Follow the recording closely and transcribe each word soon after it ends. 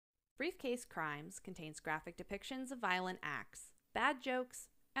Briefcase Crimes contains graphic depictions of violent acts, bad jokes,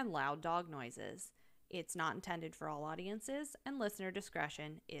 and loud dog noises. It's not intended for all audiences, and listener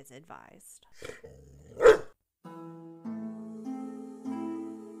discretion is advised.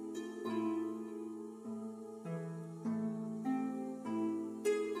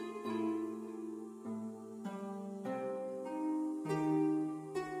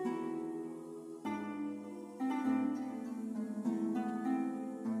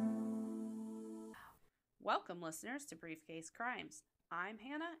 Welcome, listeners, to Briefcase Crimes. I'm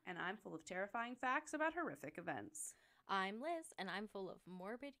Hannah, and I'm full of terrifying facts about horrific events. I'm Liz, and I'm full of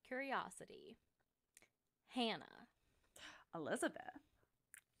morbid curiosity. Hannah. Elizabeth.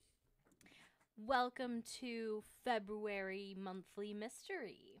 Welcome to February Monthly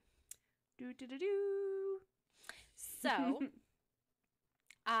Mystery. Do-do-do-do. So,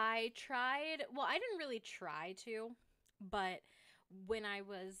 I didn't really try to, but when I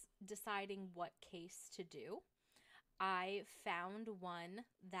was deciding what case to do, I found one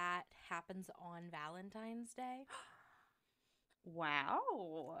that happens on Valentine's Day.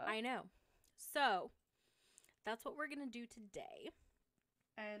 Wow. I know. So, that's what we're going to do today.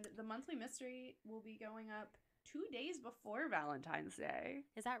 And the monthly mystery will be going up 2 days before Valentine's Day.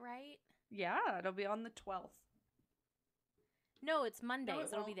 Is that right? Yeah, it'll be on the 12th. No, it's Monday. No,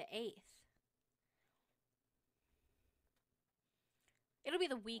 so it'll be the 8th. It'll be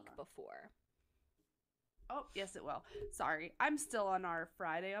the week before. Oh, yes, it will. Sorry. I'm still on our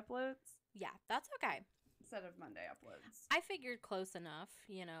Friday uploads. Yeah, that's okay. Instead of Monday uploads. I figured close enough,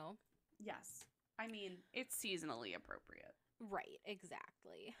 you know. Yes. I mean, it's seasonally appropriate. Right,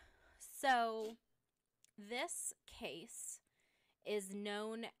 exactly. So, this case is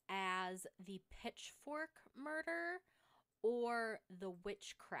known as the Pitchfork Murder or the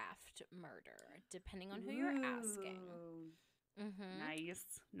Witchcraft Murder, depending on who you're asking. Mm-hmm.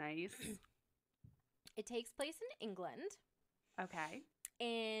 Nice. It takes place in England. Okay.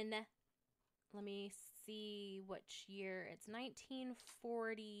 Let me see which year. It's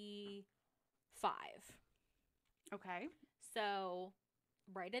 1945. Okay. So,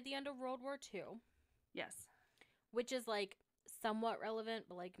 right at the end of World War II. Yes. Which is, like, somewhat relevant,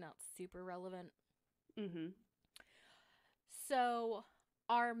 but, like, not super relevant. Mm-hmm. So,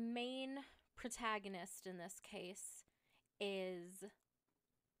 our main protagonist in this case is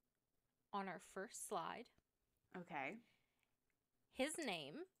on our first slide. Okay. His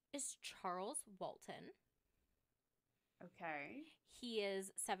name is Charles Walton. Okay. He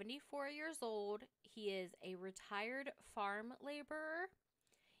is 74 years old. He is a retired farm laborer.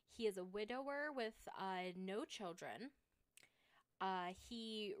 He is a widower with no children.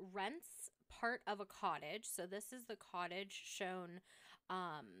 He rents part of a cottage. So this is the cottage shown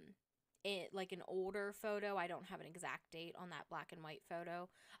like an older photo. I don't have an exact date on that black and white photo.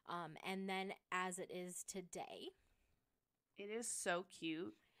 And then as it is today. It is so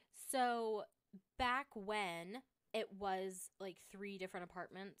cute. So back when it was like 3 different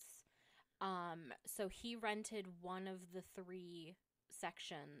apartments. So he rented one of the 3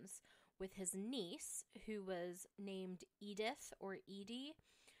 sections with his niece, who was named Edith or Edie.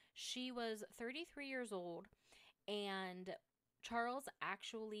 She was 33 years old, and Charles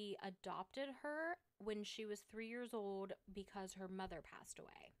actually adopted her when she was 3 years old because her mother passed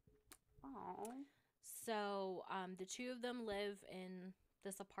away. Aww. So the 2 of them live in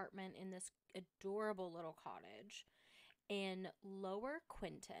this apartment in this adorable little cottage in Lower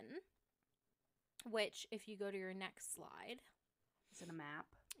Quinton, which, if you go to your next slide. Is it a map?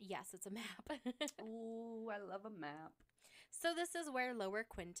 Yes, it's a map. Ooh, I love a map. So this is where Lower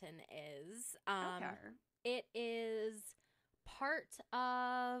Quinton is. Okay. It is part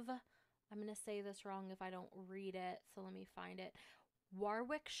of, I'm going to say this wrong if I don't read it, so let me find it.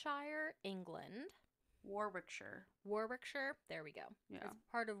 Warwickshire, England. Warwickshire, there we go. Yeah. It's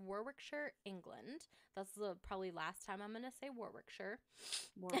part of Warwickshire, England. That's the probably last time I'm going to say Warwickshire.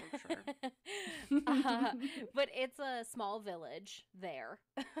 But it's a small village there.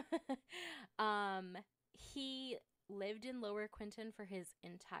 He lived in Lower Quinton for his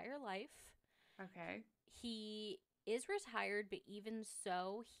entire life. Okay. He is retired, but even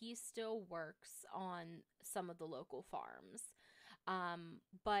so, he still works on some of the local farms.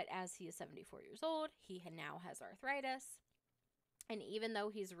 But as he is 74 years old, he now has arthritis. And even though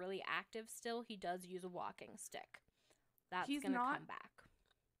he's really active still, he does use a walking stick. That's going to come back.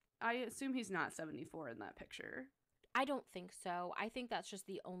 I assume he's not 74 in that picture. I don't think so. I think that's just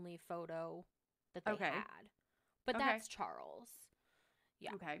the only photo that they had. But that's Charles.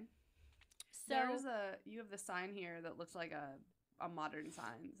 Yeah. Okay. So you have the sign here that looks like a modern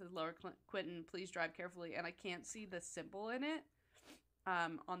sign. It says Lower Quinton, please drive carefully. And I can't see the symbol in it.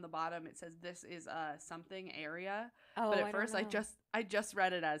 on the bottom it says this is a something area. Oh, But I at don't first know. I just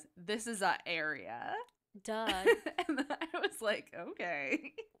read it as this is a area. Duh. And then I was like,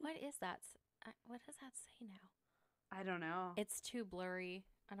 okay. What is that? What does that say now? I don't know. It's too blurry.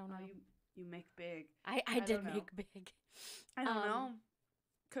 I don't know. Oh, you make big. I did don't know. make big. I don't know.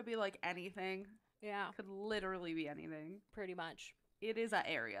 Could be like anything. Yeah, Could literally be anything. pretty much. It is a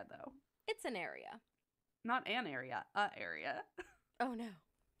area though. It's an area. Not an area, a area. Oh no,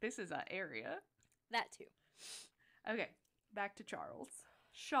 This is a area. that too. Okay, back to Charles.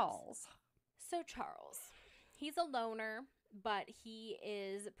 Charles. So Charles, he's a loner, but he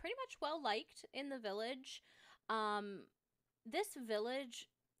is pretty much well liked in the village. This village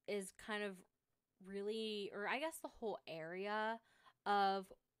is kind of really, or I guess the whole area of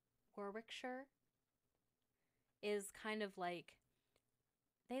Warwickshire is kind of like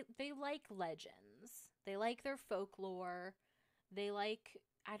they like legends. They like their folklore. They like,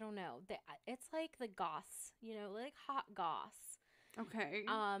 I don't know. It's like the goss, like hot goss. Okay.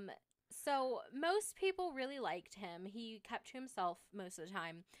 So most people really liked him. He kept to himself most of the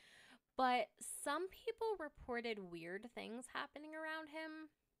time. But some people reported weird things happening around him.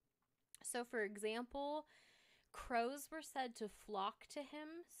 So for example, crows were said to flock to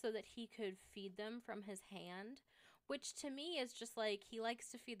him so that he could feed them from his hand, which to me is just like he likes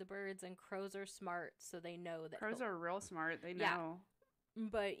to feed the birds, and crows are smart, so they know that Crows are real smart. They know. Yeah.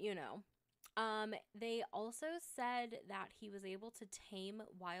 But, they also said that he was able to tame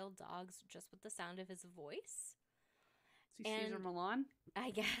wild dogs just with the sound of his voice, See Caesar And- Milan?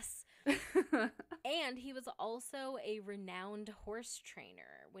 I guess. And he was also a renowned horse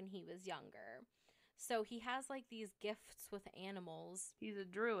trainer when he was younger. So he has like these gifts with animals. He's a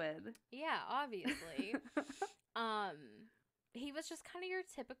druid. Yeah, obviously. He was just kind of your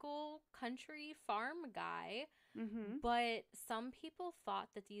typical country farm guy. Mm-hmm. But some people thought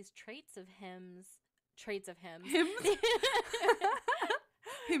that these traits of him. Hymns?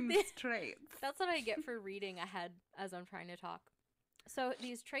 Hymns traits. That's what I get for reading ahead as I'm trying to talk. So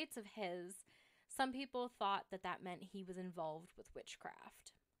these traits of his, some people thought that meant he was involved with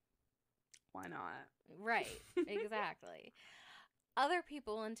witchcraft. Why not? Right, exactly. Other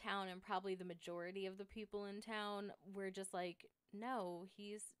people in town, and probably the majority of the people in town, were just like, no,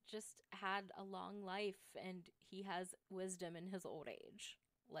 he's just had a long life and he has wisdom in his old age.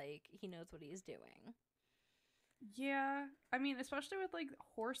 Like, he knows what he's doing. Yeah. I mean, especially with like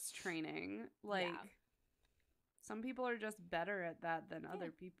horse training. Like, Yeah. some people are just better at that than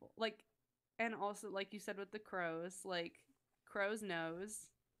other people. Like, and also, like you said with the crows, like, crows knows.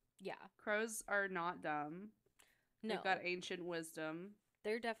 Yeah. Crows are not dumb. No, They've got ancient wisdom.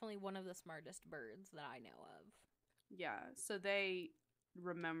 they're definitely one of the smartest birds that I know of. Yeah. So they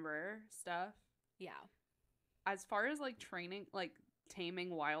remember stuff. Yeah. As far as like training, like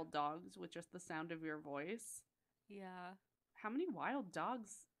taming wild dogs with just the sound of your voice, Yeah. how many wild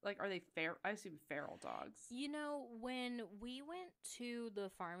dogs, like, are they I assume feral dogs. When we went to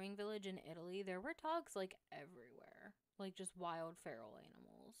the farming village in Italy, there were dogs like everywhere. Like just wild feral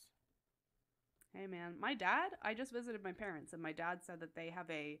animals. Hey man, I just visited my parents and my dad said that they have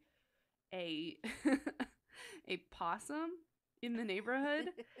a a possum in the neighborhood.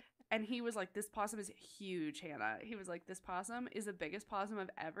 And he was like, this possum is huge, Hannah. He was like, this possum is the biggest possum I've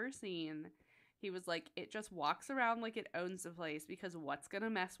ever seen. He was like, it just walks around like it owns the place because what's gonna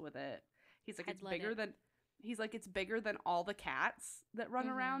mess with it? He's like, it's bigger than all the cats that run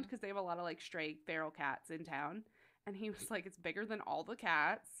around because they have a lot of like stray feral cats in town. And he was like, it's bigger than all the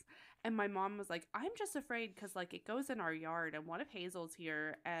cats. And my mom was like, I'm just afraid because like it goes in our yard and what if Hazel's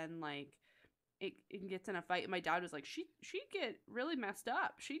here and like it gets in a fight? And my dad was like, she'd get really messed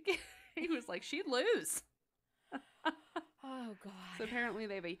up. He was like, she'd lose. Oh God. So apparently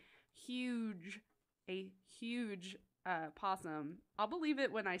they have a huge possum. I'll believe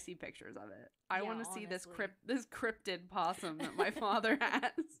it when I see pictures of it. I want to see this cryptid possum that my father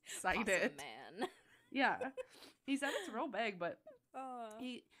has sighted. Possum man. Yeah. He said it's real big, but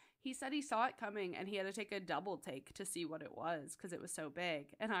he said he saw it coming and he had to take a double take to see what it was because it was so big.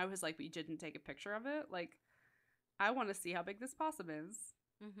 And I was like, we didn't take a picture of it? Like, I want to see how big this possum is.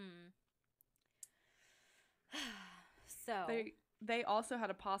 Mm-hmm. So they also had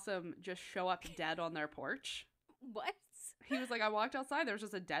a possum just show up dead on their porch. what? He was like, I walked outside, there was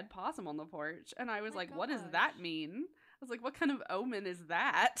just a dead possum on the porch. And I was like, what does gosh. that mean? I was like, what kind of omen is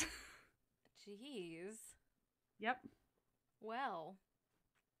that? Jeez. Yep. Well,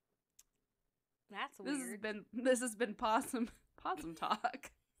 that's weird. This has been possum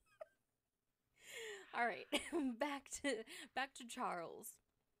talk. All right, back to Charles.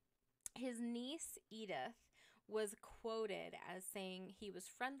 His niece Edith was quoted as saying he was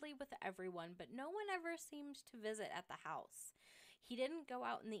friendly with everyone, but no one ever seemed to visit at the house. He didn't go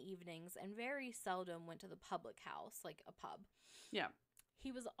out in the evenings and very seldom went to the public house, like a pub. Yeah.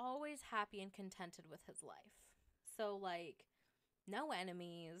 He was always happy and contented with his life. So, like, no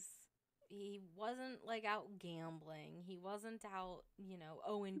enemies. He wasn't, like, out gambling. He wasn't out, you know,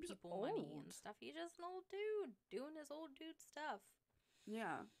 owing people money and stuff. He's just an old dude doing his old dude stuff.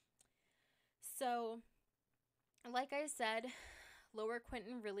 Yeah. So, like I said, Lower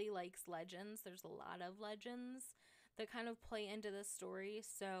Quinton really likes legends. There's a lot of legends that kind of play into this story.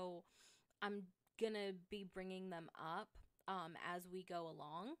 So, I'm going to be bringing them up as we go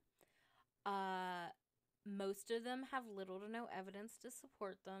along. Most of them have little to no evidence to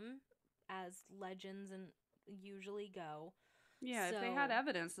support them, as legends and usually go. Yeah, if they had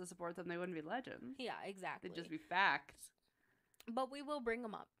evidence to support them, they wouldn't be legends. Yeah, exactly. They'd just be facts. But we will bring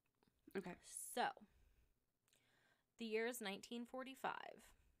them up. Okay. So, the year is 1945.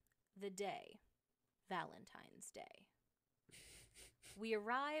 The day, Valentine's Day. We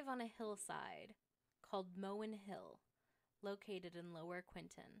arrive on a hillside called Moen Hill, located in Lower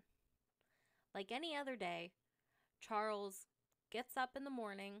Quinton. Like any other day, Charles gets up in the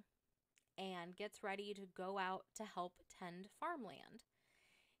morning and gets ready to go out to help tend farmland.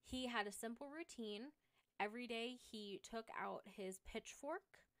 He had a simple routine. Every day he took out his pitchfork,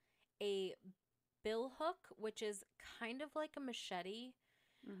 a bill hook, which is kind of like a machete,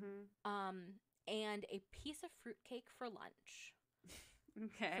 and a piece of fruitcake for lunch.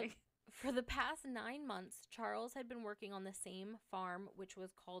 Okay. For the past 9 months, Charles had been working on the same farm, which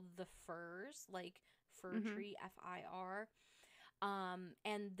was called the Firs, like fir tree, F-I-R.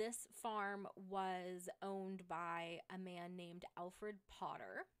 And this farm was owned by a man named Alfred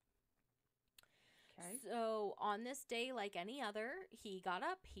Potter. Okay. So on this day, like any other, he got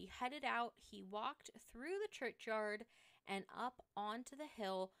up, he headed out, he walked through the churchyard and up onto the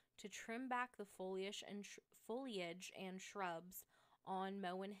hill to trim back the foliage and shrubs on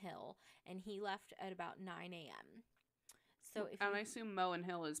Moen Hill, and he left at about 9 a.m. So I assume Moen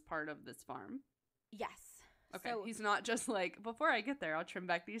Hill is part of this farm. Yes. Okay, so, he's not just like, before I get there, I'll trim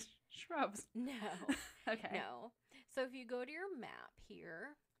back these shrubs. No. Okay. No. So if you go to your map here.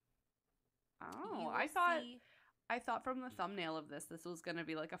 Oh, I thought from the thumbnail of this was going to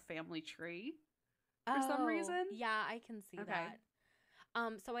be like a family tree for some reason. Yeah, I can see that.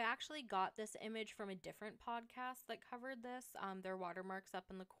 So I actually got this image from a different podcast that covered this. Their watermarks up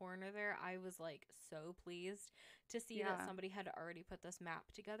in the corner there. I was like so pleased to see that somebody had already put this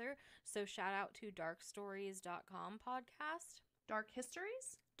map together. So shout out to darkstories.com podcast. Dark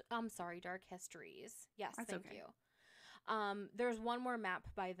Histories? I'm sorry, Dark Histories. Yes, That's thank okay. you. There's one more map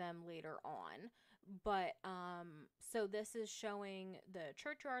by them later on. But so this is showing the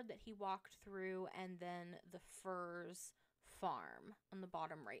churchyard that he walked through and then the Firs farm on the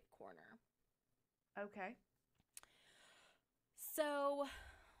bottom right corner. Okay. So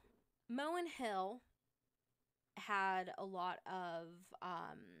Moen Hill had a lot of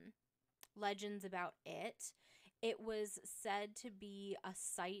legends about it. It was said to be a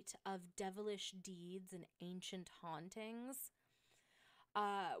site of devilish deeds and ancient hauntings.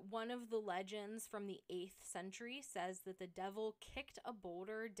 One of the legends from the 8th century says that the devil kicked a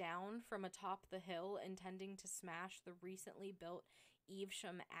boulder down from atop the hill intending to smash the recently built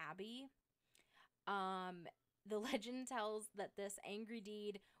Evesham Abbey. The legend tells that this angry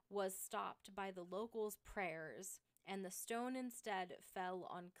deed was stopped by the locals' prayers, and the stone instead fell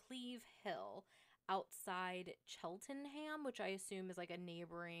on Cleve Hill outside Cheltenham, which I assume is like a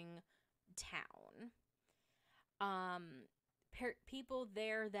neighboring town. People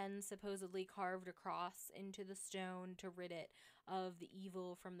there then supposedly carved a cross into the stone to rid it of the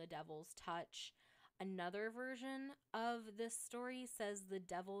evil from the devil's touch. Another version of this story says the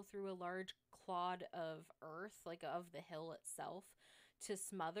devil threw a large clod of earth, like of the hill itself, to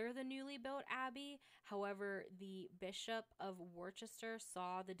smother the newly built abbey. However, the Bishop of Worcester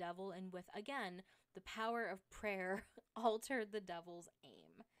saw the devil and with, again, the power of prayer altered the devil's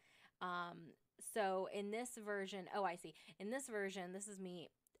aim. So in this version, I see. In this version, this is me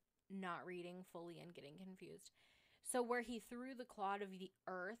not reading fully and getting confused. So where he threw the clod of the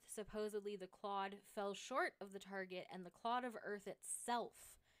earth, supposedly the clod fell short of the target, and the clod of earth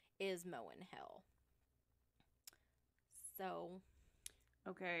itself is Moen Hill. So,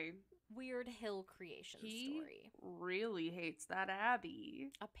 okay, weird hill creation story. He really hates that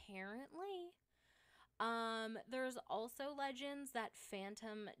abbey. Apparently. There's also legends that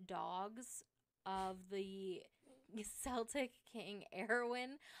phantom dogs of the Celtic king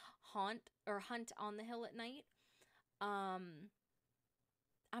Erwin hunt on the hill at night. I'm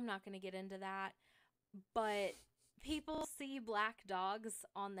not going to get into that, but people see black dogs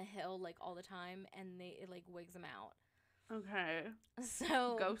on the hill like all the time, and it like wigs them out. Okay.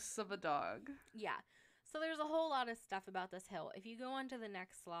 So Ghosts of a dog. yeah. So there's a whole lot of stuff about this hill. If you go on to the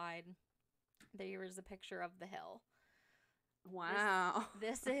next slide, there is a picture of the hill. Wow.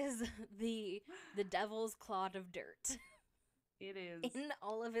 This is the devil's clod of dirt. It is In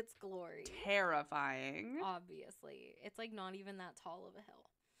all of its glory. terrifying. Obviously. It's like not even that tall of a hill.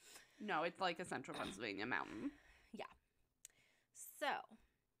 No, it's like a central Pennsylvania mountain. Yeah. So,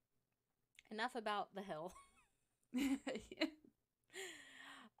 enough about the hill.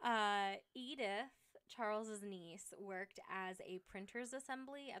 Edith, Charles's niece, worked as a printer's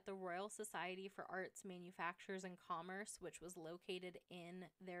assembly at the Royal Society for Arts, Manufactures, and Commerce, which was located in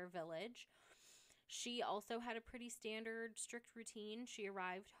their village. She also had a pretty standard, strict routine. She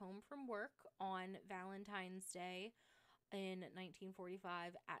arrived home from work on Valentine's Day in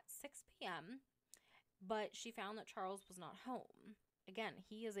 1945 at 6 p.m., but she found that Charles was not home. Again,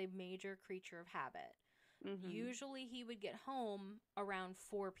 he is a major creature of habit. Mm-hmm. Usually he would get home around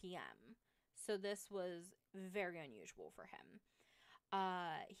 4 p.m., so this was very unusual for him.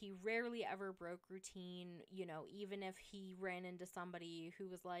 He rarely ever broke routine, you know, even if he ran into somebody who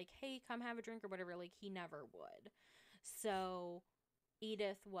was like, hey, come have a drink or whatever, like, he never would. So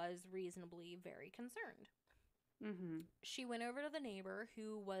Edith was reasonably very concerned. Mm-hmm. She went over to the neighbor,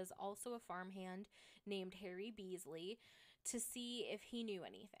 who was also a farmhand named Harry Beasley, to see if he knew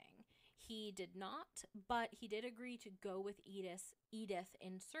anything. He did not, but he did agree to go with Edith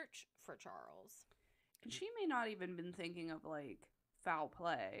in search for Charles. And she may not even been thinking of, like, foul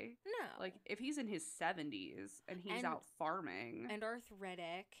play. No. Like, if he's in his 70s and he's out farming. And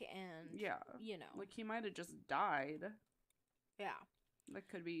arthritic and, yeah. you know. Like, he might have just died. Yeah. That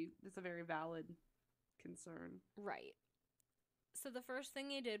could be, it's a very valid concern. Right. So the first thing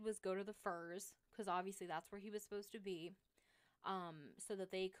he did was go to the Firs, because obviously that's where he was supposed to be, so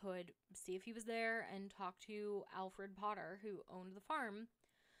that they could see if he was there and talk to Alfred Potter, who owned the farm.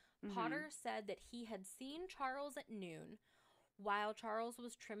 Mm-hmm. Potter said that he had seen Charles at noon while Charles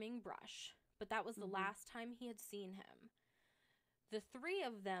was trimming brush, but that was the last time he had seen him. The three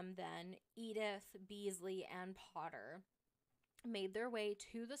of them then, Edith, Beasley, and Potter, made their way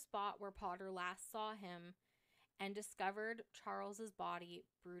to the spot where Potter last saw him and discovered Charles's body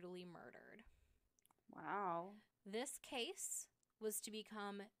brutally murdered. Wow. This case was to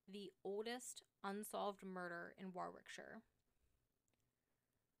become the oldest unsolved murder in Warwickshire.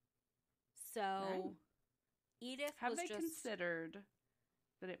 So, Right. Edith Have was they just... considered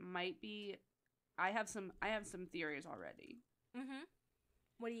that it might be? I have some theories already. Mm-hmm.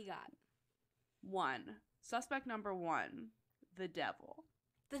 What do you got? 1. Suspect number 1, the devil.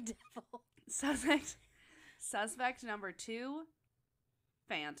 The devil. Suspect number 2,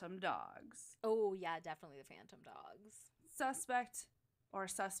 phantom dogs. Oh, yeah, definitely the phantom dogs. Suspects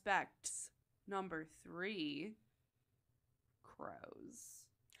number 3, crows.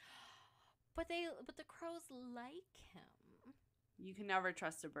 But the crows like him. You can never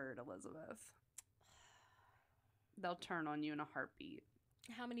trust a bird, Elizabeth. They'll turn on you in a heartbeat.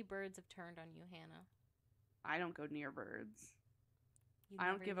 How many birds have turned on you, Hannah? I don't go near birds. You I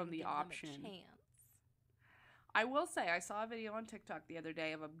don't never give them even the a option. chance. I will say, I saw a video on TikTok the other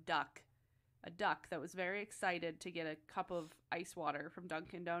day of a duck that was very excited to get a cup of ice water from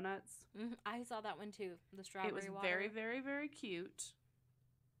Dunkin' Donuts. Mm-hmm. I saw that one too. The strawberry water. It was very, very, very cute.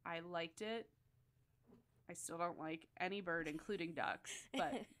 I liked it. I still don't like any bird, including ducks,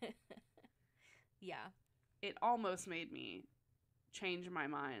 but yeah, it almost made me change my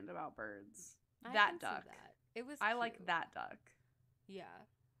mind about birds. I That can see duck. that. It was. I cute. like that duck. Yeah.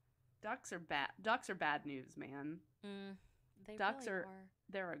 Ducks are bad. Ducks are bad news, man. They Ducks really are.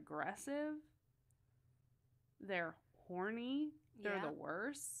 They're aggressive. They're horny. They're Yeah. the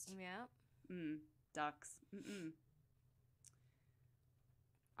worst. Yeah. Ducks. Mm-mm.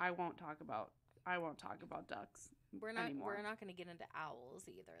 I won't talk about ducks. We're not. anymore. We're not going to get into owls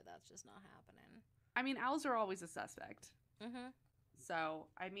either. That's just not happening. I mean, owls are always a suspect. Mm-hmm. So,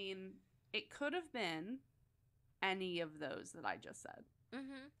 I mean, it could have been any of those that I just said.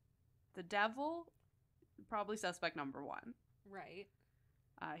 Mm-hmm. The devil, probably suspect number 1. Right.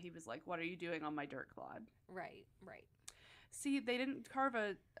 He was like, "What are you doing on my dirt clod?" Right. Right. See, they didn't carve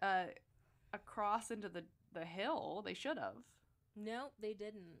a cross into the hill. They should have. Nope, they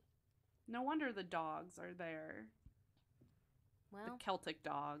didn't. No wonder the dogs are there. Well, The Celtic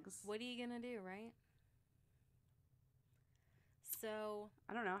dogs. what are you gonna do, right? So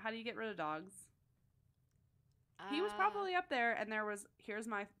I don't know. How do you get rid of dogs? He was probably up there, and here's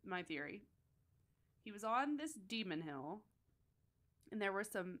my theory. He was on this demon hill, And there were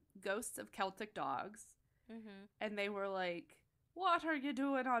some ghosts of Celtic dogs. Mm-hmm. And they were like, "What are you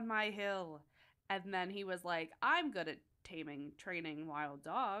doing on my hill?" And then he was like, "I'm good at training wild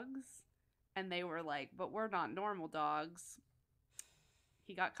dogs." And they were like, "But we're not normal dogs."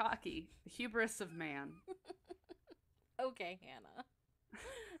 He got cocky. The hubris of man. Okay, Hannah.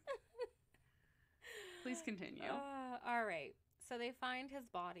 Please continue. All right. So they find his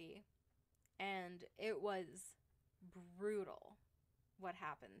body, and it was brutal what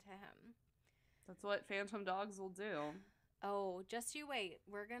happened to him. That's what phantom dogs will do. Oh, just you wait.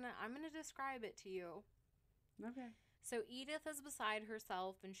 I'm gonna describe it to you. Okay. So Edith is beside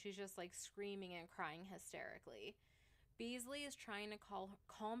herself, and she's just like screaming and crying hysterically. Beasley is trying to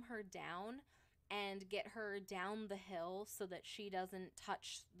calm her down and get her down the hill so that she doesn't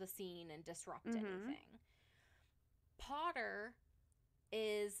touch the scene and disrupt anything. Potter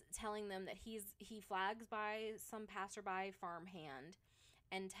is telling them that he flags by some passerby farmhand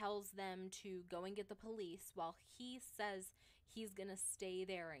and tells them to go and get the police while he says he's going to stay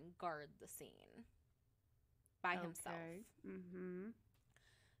there and guard the scene by himself.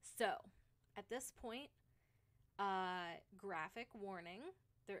 So, at this point, graphic warning.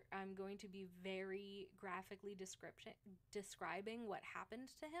 I'm going to be very graphically describing what happened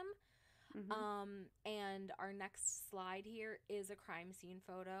to him. And our next slide here is a crime scene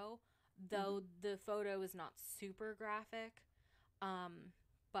photo, though the photo is not super graphic.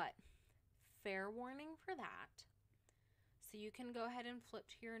 But fair warning for that. So you can go ahead and flip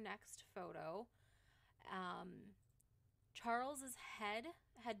to your next photo. Charles's head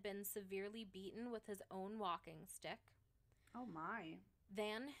had been severely beaten with his own walking stick. Oh my.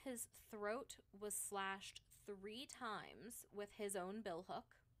 Then his throat was slashed 3 times with his own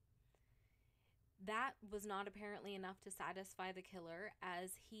billhook. That was not apparently enough to satisfy the killer,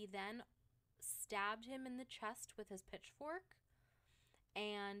 as he then stabbed him in the chest with his pitchfork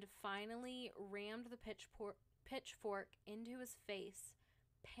and finally rammed the pitchfork into his face,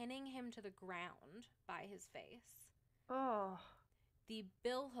 pinning him to the ground by his face. Oh. The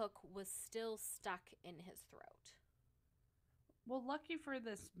billhook was still stuck in his throat. Well, lucky for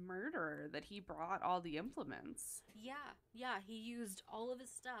this murderer that he brought all the implements. Yeah, he used all of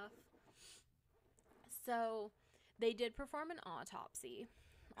his stuff. So, they did perform an autopsy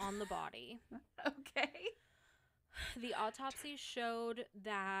on the body. Okay. The autopsy showed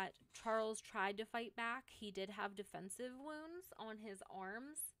that Charles tried to fight back. He did have defensive wounds on his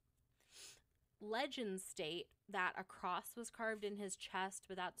arms. Legends state that a cross was carved in his chest,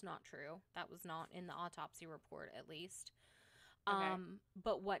 but that's not true. That was not in the autopsy report, at least. Okay.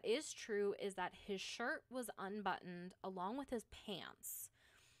 But what is true is that his shirt was unbuttoned along with his pants.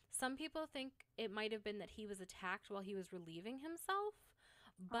 Some people think it might have been that he was attacked while he was relieving himself,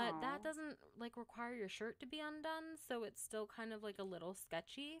 but that doesn't require your shirt to be undone, so it's still kind of a little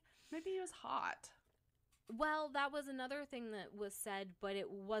sketchy. Maybe he was hot. Well, that was another thing that was said, but it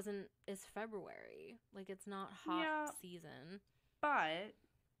wasn't. It's February. It's not hot season. But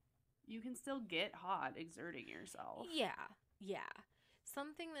you can still get hot exerting yourself. Yeah.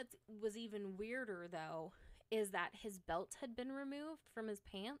 Something that was even weirder, though, is that his belt had been removed from his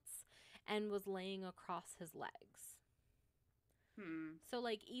pants and was laying across his legs. So,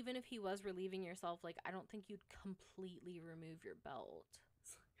 even if he was relieving yourself, I don't think you'd completely remove your belt.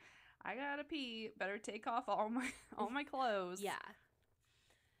 I gotta pee. Better take off all my clothes. Yeah.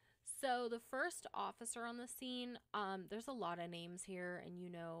 So the first officer on the scene, there's a lot of names here, and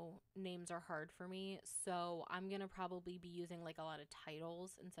names are hard for me, so I'm gonna probably be using a lot of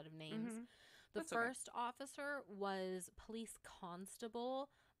titles instead of names. The first officer was Police Constable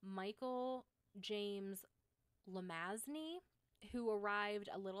Michael James Lamazny, who arrived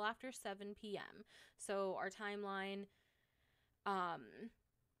a little after 7 p.m. So our timeline,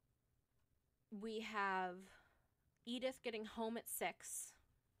 we have Edith getting home at 6,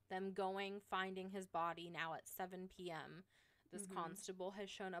 them going, finding his body now at 7 p.m. This constable has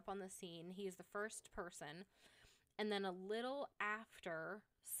shown up on the scene. He's the first person. And then a little after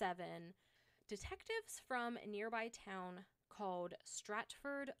 7, detectives from a nearby town called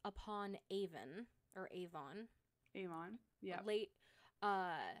Stratford upon Avon, yeah.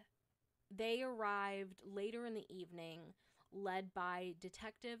 They arrived later in the evening, led by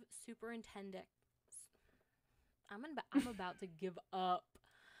Detective Superintendent. I'm about to give up.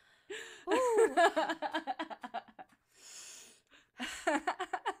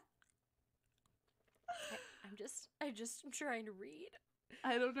 I'm just trying to read.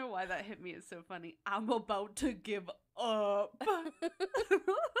 I don't know why that hit me. It's so funny. I'm about to give up.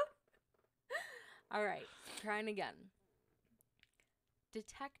 All right, trying again.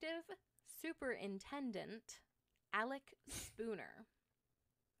 Detective Superintendent Alec Spooner.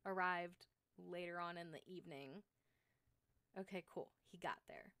 arrived later on in the evening. Okay, cool. He got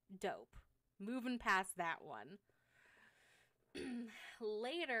there. Dope. Moving past that one.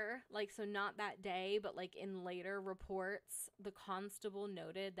 Later, so not that day, but in later reports, the constable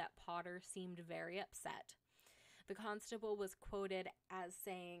noted that Potter seemed very upset. The constable was quoted as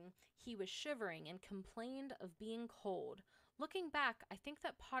saying he was shivering and complained of being cold. Looking back, I think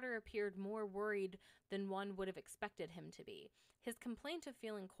that Potter appeared more worried than one would have expected him to be. His complaint of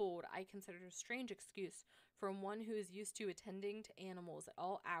feeling cold I considered a strange excuse from one who is used to attending to animals at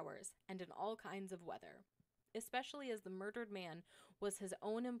all hours and in all kinds of weather, especially as the murdered man was his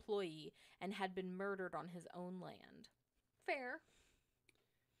own employee and had been murdered on his own land. Fair.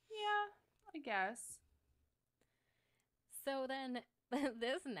 Yeah, I guess. So then,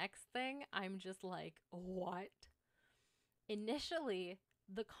 this next thing, I'm just like, what? Initially,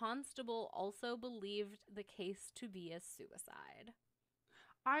 the constable also believed the case to be a suicide.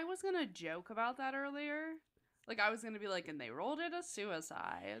 I was gonna joke about that earlier. I was gonna be like, and they rolled it a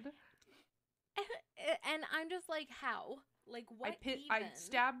suicide. And I'm just like, how? What I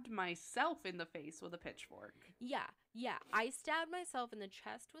stabbed myself in the face with a pitchfork. Yeah. I stabbed myself in the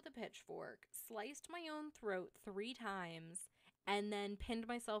chest with a pitchfork, sliced my own throat 3 times, and then pinned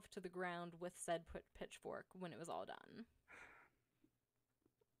myself to the ground with said pitchfork when it was all done.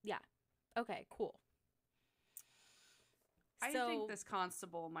 Yeah. Okay, cool. I think this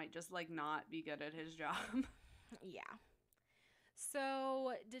constable might just, not be good at his job. Yeah.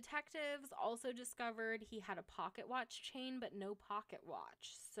 So, detectives also discovered he had a pocket watch chain, but no pocket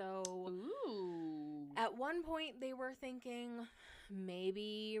watch. So, ooh. At one point, they were thinking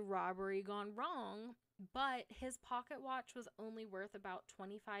maybe robbery gone wrong, but his pocket watch was only worth about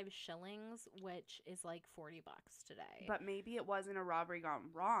 25 shillings, which is like $40 today. But maybe it wasn't a robbery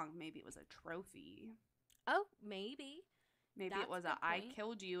gone wrong. Maybe it was a trophy. Oh, maybe. Maybe That's it was I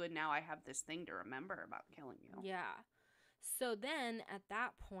killed you and now I have this thing to remember about killing you. Yeah. So then, at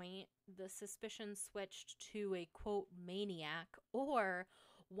that point, the suspicion switched to a, quote, maniac or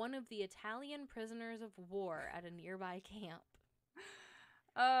one of the Italian prisoners of war at a nearby camp.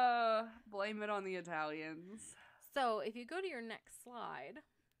 Blame it on the Italians. So, if you go to your next slide,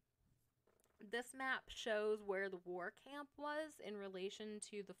 this map shows where the war camp was in relation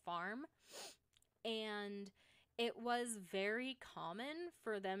to the farm. And it was very common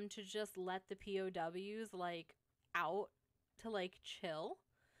for them to just let the POWs, out to chill.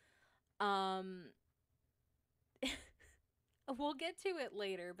 We'll get to it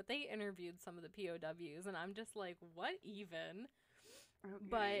later, but they interviewed some of the POWs and I'm just like, what even?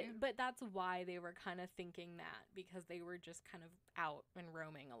 Okay. But that's why they were kind of thinking that, because they were just kind of out and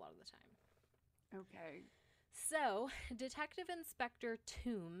roaming a lot of the time. Okay. So, Detective Inspector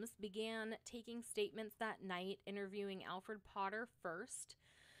Toombs began taking statements that night, interviewing Alfred Potter first.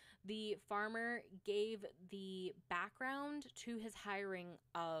 The farmer gave the background to his hiring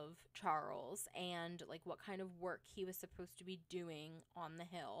of Charles and what kind of work he was supposed to be doing on the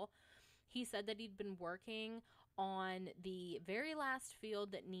hill. He said that he'd been working on the very last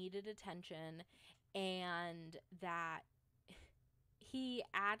field that needed attention, and that he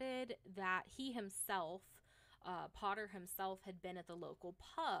added that he himself, Potter himself, had been at the local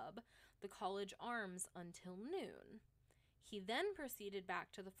pub, the College Arms, until noon. He then proceeded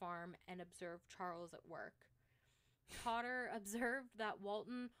back to the farm and observed Charles at work. Potter observed that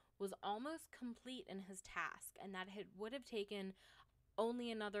Walton was almost complete in his task and that it would have taken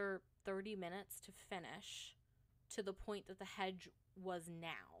only another 30 minutes to finish, to the point that the hedge was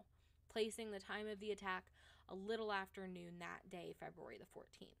now, placing the time of the attack a little after noon that day, February the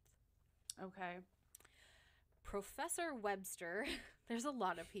 14th. Okay. Professor Webster, there's a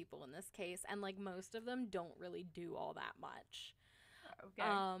lot of people in this case, and most of them don't really do all that much. Okay.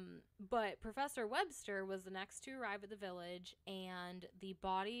 But Professor Webster was the next to arrive at the village, and the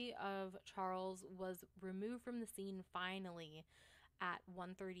body of Charles was removed from the scene finally at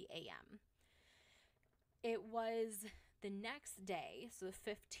 1:30 a.m. It was the next day, so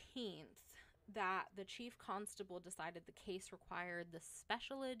the 15th, that the chief constable decided the case required the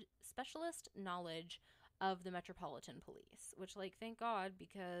specialist knowledge of the Metropolitan Police, which, thank God,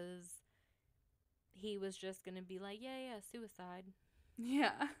 because he was just going to be like, yeah, suicide.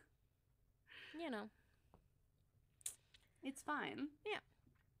 Yeah. You know. It's fine. Yeah.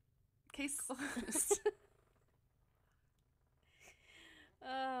 Case closed.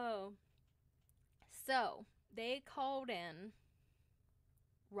 Oh. So, they called in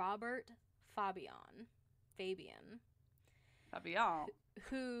Robert Fabian,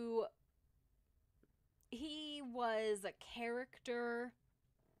 who... he was a character.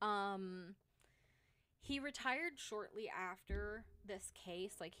 He retired shortly after this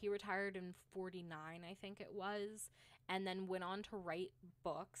case. Like, he retired in 49, I think it was, and then went on to write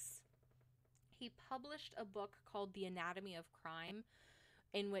books. He published a book called The Anatomy of Crime,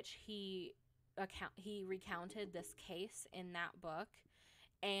 in which he recounted this case in that book.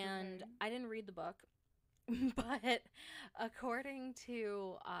 And I didn't read the book, but according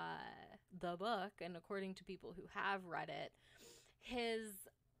to the book, and according to people who have read it,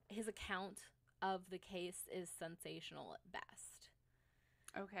 his account of the case is sensational at best.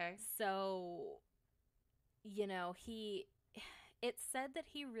 Okay. So, you know, it said that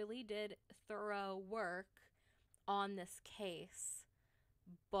he really did thorough work on this case,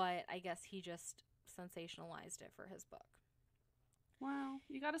 but I guess he just sensationalized it for his book. Wow,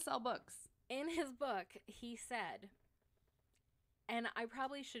 you gotta sell books. In his book, he said, and I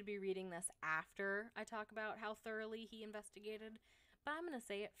probably should be reading this after I talk about how thoroughly he investigated, but I'm going to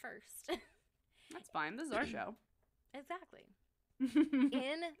say it first. That's fine. This is our show. Exactly.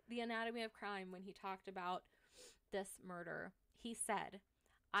 In The Anatomy of Crime, when he talked about this murder, he said,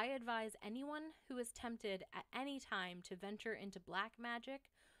 "I advise anyone who is tempted at any time to venture into black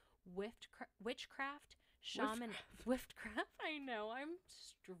magic, witchcraft, witchcraft, I know, I'm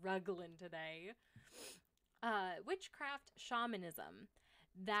struggling today. Witchcraft, shamanism,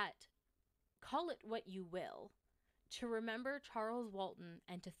 that, call it what you will, to remember Charles Walton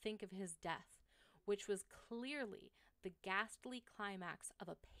and to think of his death, which was clearly the ghastly climax of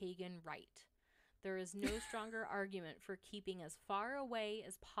a pagan rite. There is no stronger argument for keeping as far away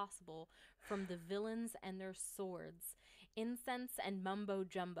as possible from the villains and their swords, incense and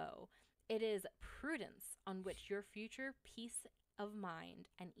mumbo-jumbo. It is prudence on which your future peace of mind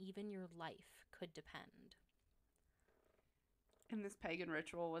and even your life could depend." In this pagan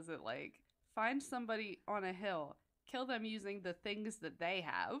ritual, was it like, find somebody on a hill, kill them using the things that they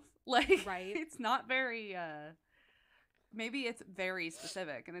have? Like, right. It's not very, maybe it's very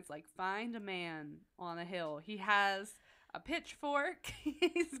specific, and it's like, find a man on a hill. He has a pitchfork.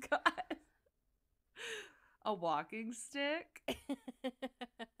 He's got a walking stick.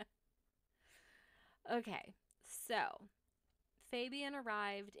 Okay, so Fabian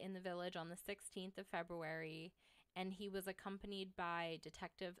arrived in the village on the 16th of February, and he was accompanied by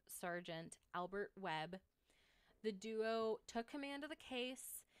Detective Sergeant Albert Webb. The duo took command of the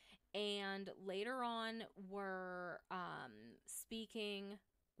case, and later on were speaking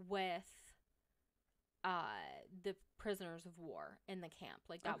with the prisoners of war in the camp.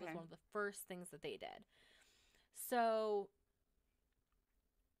 Like, that was one of the first things that they did. So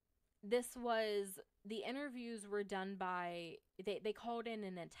the interviews were done by, they called in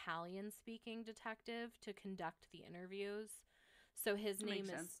an Italian-speaking detective to conduct the interviews. So his name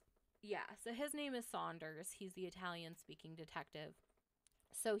is Saunders. He's the Italian-speaking detective.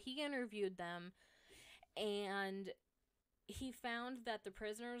 So he interviewed them, and he found that the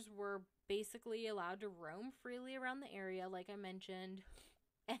prisoners were basically allowed to roam freely around the area, like I mentioned.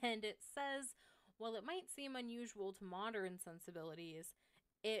 And it says, while it might seem unusual to modern sensibilities,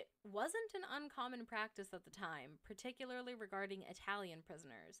 it wasn't an uncommon practice at the time, particularly regarding Italian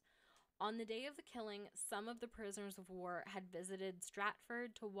prisoners. On the day of the killing, some of the prisoners of war had visited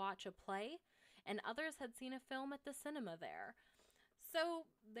Stratford to watch a play, and others had seen a film at the cinema there. So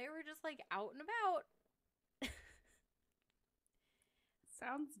they were just, like, out and about.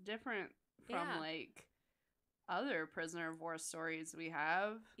 Sounds different from, like, other prisoner of war stories we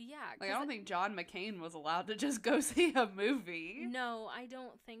have. Yeah. Like, I don't think John McCain was allowed to just go see a movie. No, I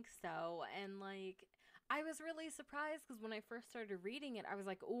don't think so. And, like, I was really surprised because when I first started reading it, I was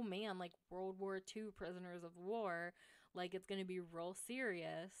like, oh, man, like, World War II prisoners of war. Like, it's going to be real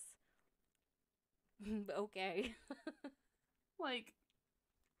serious. Okay. Like,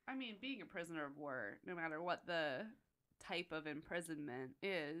 I mean, being a prisoner of war, no matter what the type of imprisonment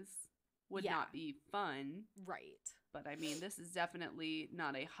is, would not be fun. Right. But I mean, this is definitely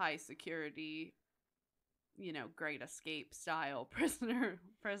not a high security, you know, Great Escape style prisoner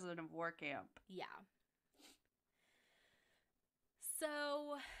of war camp. Yeah.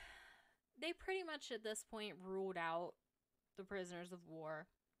 So they pretty much at this point ruled out the prisoners of war.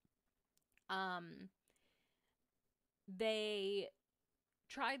 They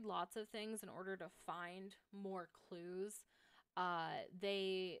tried lots of things in order to find more clues.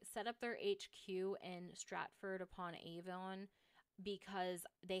 They set up their HQ in Stratford upon Avon because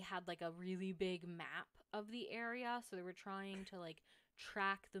they had like a really big map of the area. So they were trying to like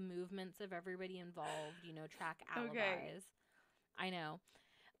track the movements of everybody involved, you know, track alibis. Okay. I know.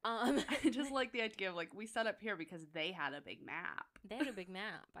 I just like the idea of like, we set up here because they had a big map. They had a big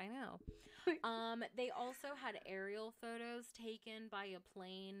map. I know. They also had aerial photos taken by a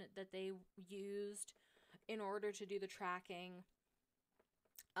plane that they used in order to do the tracking.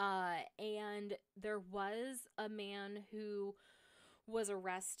 And there was a man who was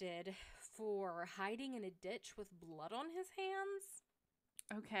arrested for hiding in a ditch with blood on his hands.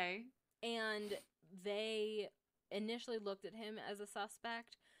 Okay. And they initially looked at him as a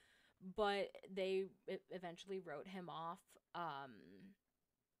suspect, but they eventually wrote him off.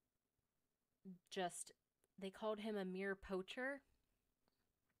 They called him a mere poacher.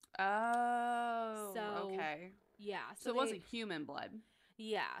 Oh, So, okay. Yeah. So it wasn't human blood.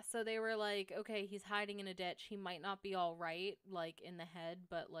 Yeah, so they were like, okay, he's hiding in a ditch. He might not be all right, like, in the head,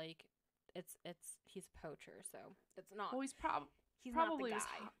 but, like, he's a poacher, so it's not. Well, he's probably not the was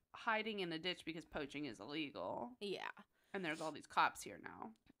guy. Hiding in a ditch because poaching is illegal. Yeah. And there's all these cops here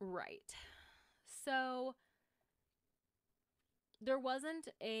now. Right. So there wasn't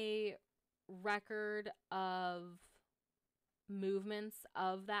a record of movements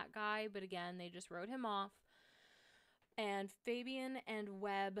of that guy, but again, they just wrote him off. And Fabian and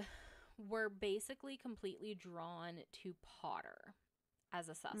Webb were basically completely drawn to Potter as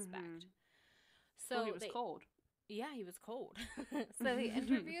a suspect. Mm-hmm. So well, he was cold. Yeah, he was cold. So they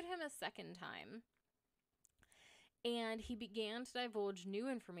interviewed him a second time. And he began to divulge new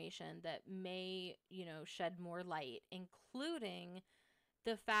information that may, shed more light, including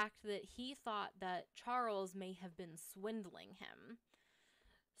the fact that he thought that Charles may have been swindling him.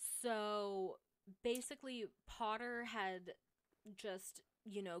 So basically, Potter had just,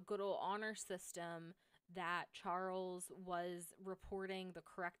 good old honor system that Charles was reporting the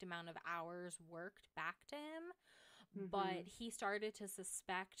correct amount of hours worked back to him. Mm-hmm. But he started to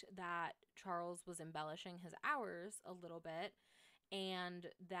suspect that Charles was embellishing his hours a little bit and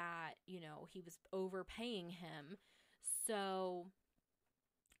that, he was overpaying him. So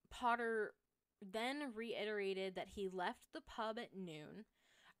Potter then reiterated that he left the pub at noon.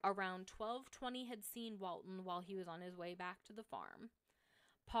 Around 12:20 had seen Walton while he was on his way back to the farm.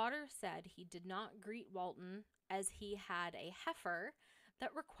 Potter said he did not greet Walton as he had a heifer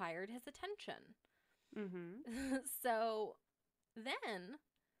that required his attention. Mm-hmm. So then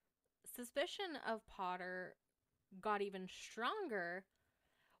suspicion of Potter got even stronger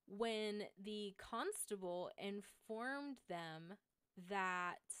when the constable informed them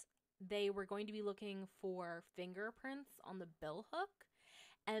that they were going to be looking for fingerprints on the billhook.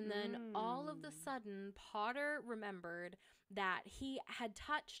 And then all of a sudden, Potter remembered that he had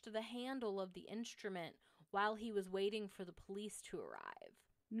touched the handle of the instrument while he was waiting for the police to arrive.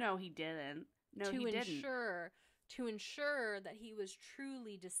 No, he didn't. To ensure that he was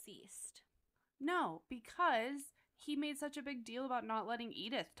truly deceased. No, because he made such a big deal about not letting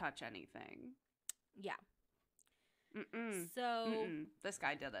Edith touch anything. Yeah. So this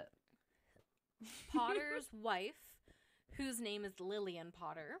guy did it. Potter's wife, whose name is Lillian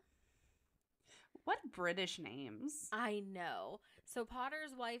Potter. What British names? I know. So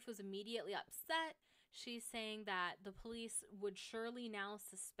Potter's wife was immediately upset. She's saying that the police would surely now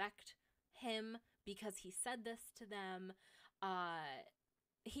suspect him because he said this to them.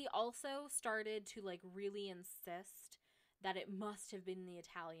 He also started to really insist that it must have been the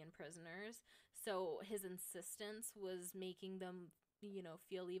Italian prisoners. So his insistence was making them,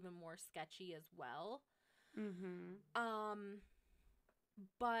 feel even more sketchy as well. Mm-hmm.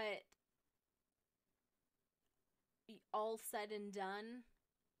 But all said and done,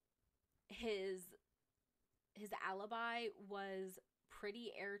 his alibi was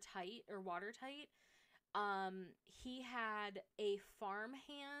pretty airtight or watertight. He had a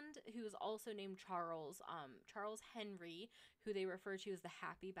farmhand who was also named Charles Henry, who they refer to as the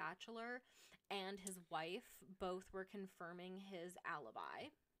Happy Bachelor, and his wife both were confirming his alibi.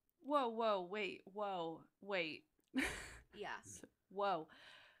 Whoa, wait. Yeah. Whoa.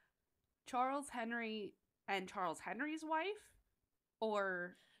 Charles Henry and Charles Henry's wife?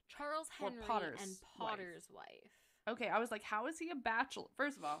 Or Charles Henry Potter's and Potter's wife. Okay, I was like, how is he a bachelor?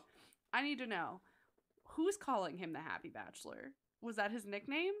 First of all, I need to know, who's calling him the Happy Bachelor? Was that his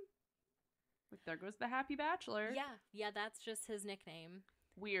nickname? Like, there goes the Happy Bachelor. Yeah, that's just his nickname.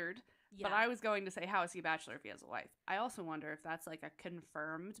 Weird. Yeah. But I was going to say, how is he a bachelor if he has a wife? I also wonder if that's like a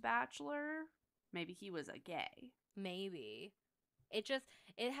confirmed bachelor. Maybe he was a gay. Maybe. It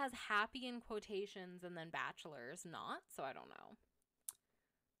has happy in quotations and then bachelors not, so I don't know.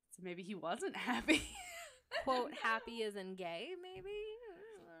 So maybe he wasn't happy. Quote, happy as in gay, maybe?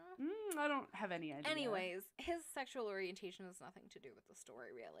 I don't have any idea. Anyways, his sexual orientation has nothing to do with the story,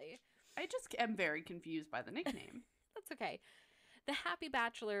 really. I just am very confused by the nickname. That's okay. The Happy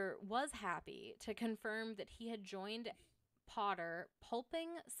Bachelor was happy to confirm that he had joined Potter pulping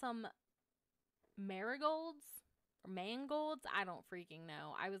some marigolds. mangolds. I don't freaking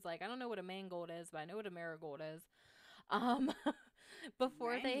know. I was like, I don't know what a mangold is, but I know what a marigold is. Um,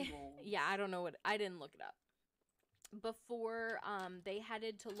 before Mangolds. yeah, I don't know what, I didn't look it up. Before they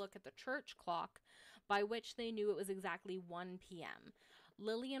headed to look at the church clock, by which they knew it was exactly 1 p.m.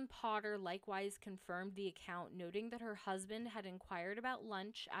 Lillian Potter likewise confirmed the account, noting that her husband had inquired about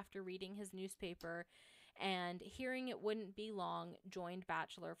lunch after reading his newspaper, and hearing it wouldn't be long, joined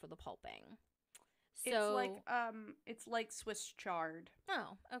Bachelor for the pulping. So it's like Swiss chard.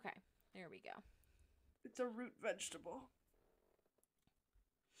 oh, okay, there we go. It's a root vegetable.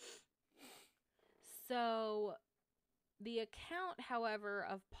 So the account, however,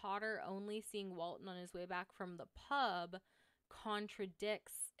 of Potter only seeing Walton on his way back from the pub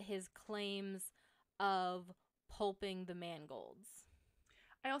contradicts his claims of pulping the mangolds.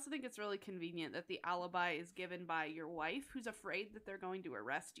 I also think it's really convenient that the alibi is given by your wife, who's afraid that they're going to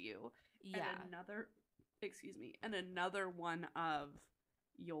arrest you. Yeah. And another one of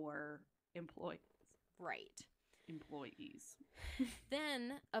your employees. Right. Employees.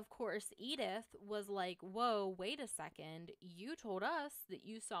 Then, of course, Edith was like, whoa, wait a second. You told us that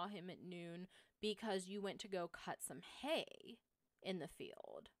you saw him at noon because you went to go cut some hay in the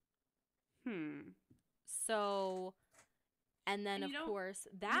field. So, and then, of course,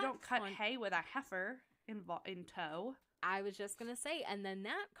 that... You don't cut hay with a heifer in tow. I was just going to say, and then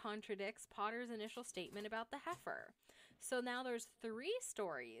that contradicts Potter's initial statement about the heifer. So now there's 3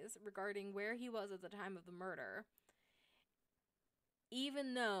 stories regarding where he was at the time of the murder,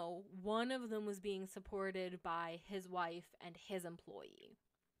 even though one of them was being supported by his wife and his employee.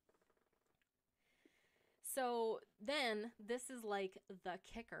 So then, this is like the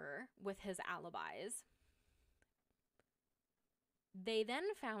kicker with his alibis. They then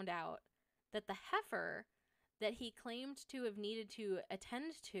found out that the heifer that he claimed to have needed to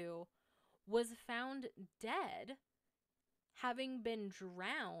attend to was found dead, having been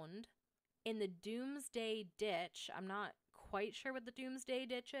drowned in the Doomsday Ditch. I'm not quite sure what the Doomsday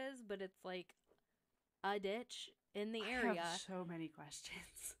Ditch is, but it's like a ditch in the area. I have so many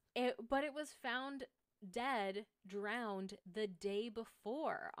questions. But it was found dead, drowned the day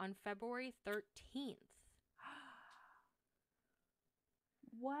before on February 13th.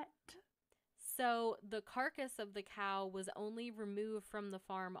 What? So the carcass of the cow was only removed from the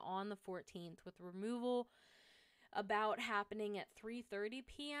farm on the 14th, with removal about happening at 3:30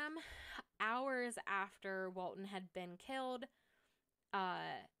 p.m., hours after Walton had been killed.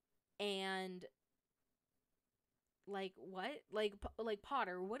 And like, what? Like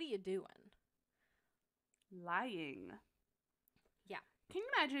Potter, what are you doing? Lying. Yeah. Can you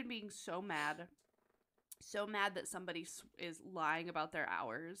imagine being so mad that somebody is lying about their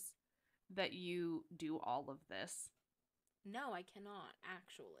hours, that you do all of this? No, I cannot,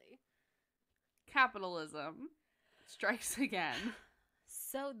 actually. Capitalism strikes again.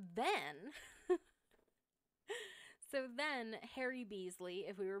 So then Harry Beasley,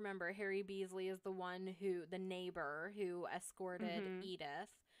 if we remember, Harry Beasley is the neighbor who escorted Edith,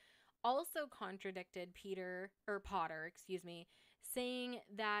 also contradicted Potter, saying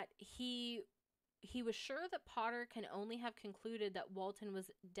that he was sure that Potter can only have concluded that Walton was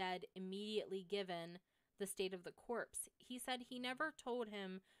dead immediately given the state of the corpse. He said he never told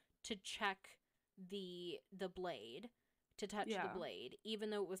him to check the blade, to touch the blade, even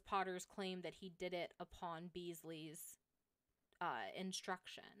though it was Potter's claim that he did it upon Beasley's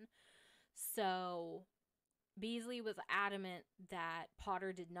instruction. So Beasley was adamant that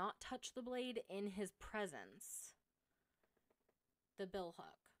Potter did not touch the blade in his presence, the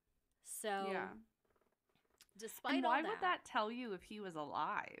billhook. So, despite and all why that, would that tell you if he was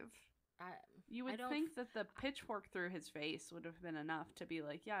alive? You would I think that the pitchfork through his face would have been enough to be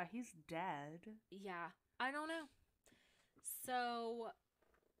like, yeah, he's dead. Yeah, I don't know. So,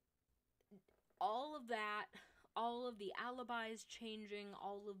 all of that, all of the alibis changing,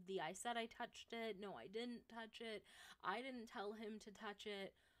 all of the I said I touched it, no, I didn't touch it, I didn't tell him to touch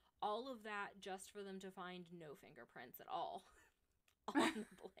it, all of that just for them to find no fingerprints at all on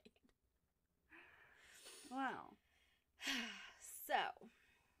the blade. Wow. So.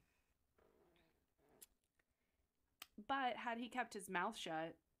 But had he kept his mouth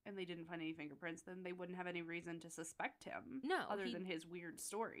shut and they didn't find any fingerprints, then they wouldn't have any reason to suspect him. No. Other than his weird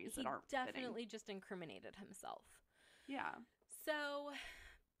stories that aren't definitely fitting. just incriminated himself. Yeah. So,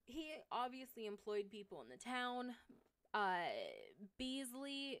 he obviously employed people in the town.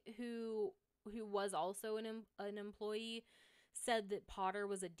 Beasley, who was also an employee, said that Potter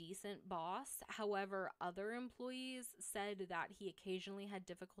was a decent boss. However, other employees said that he occasionally had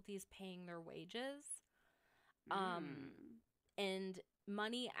difficulties paying their wages. And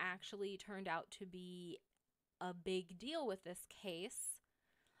money actually turned out to be a big deal with this case.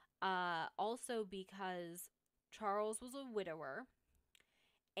 Also because Charles was a widower,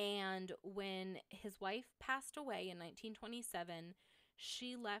 and when his wife passed away in 1927,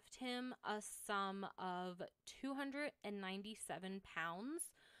 she left him a sum of 297 pounds,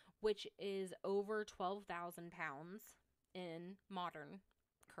 which is over 12,000 pounds in modern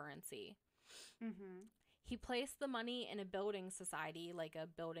currency. Mm-hmm. He placed the money in a building society, like a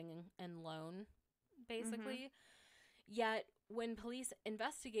building and loan, basically. Yet, when police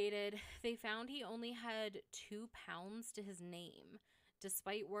investigated, they found he only had 2 pounds to his name,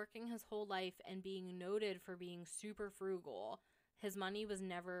 despite working his whole life and being noted for being super frugal. His money was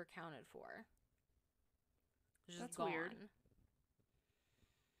never accounted for. It was just That's gone. weird.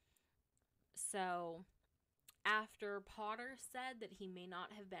 So, after Potter said that he may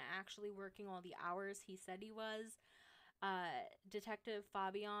not have been actually working all the hours he said he was, Detective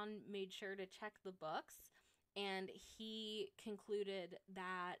Fabian made sure to check the books, and he concluded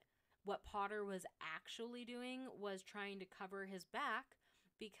that what Potter was actually doing was trying to cover his back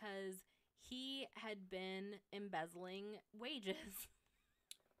because he had been embezzling wages.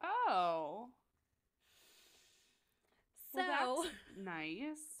 Oh. So, Well, that's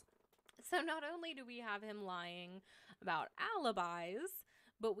nice. So not only do we have him lying about alibis,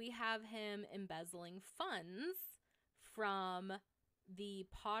 but we have him embezzling funds from the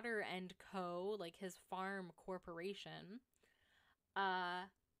Potter and Co., like his farm corporation.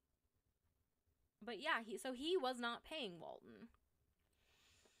 But yeah, he was not paying Walton.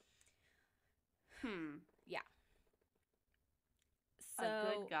 Yeah. So,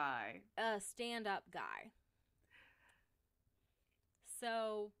 a good guy. A stand-up guy.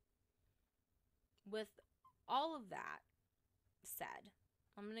 So, with all of that said,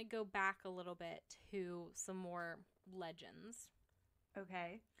 I'm going to go back a little bit to some more legends.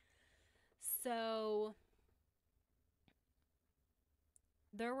 Okay. So,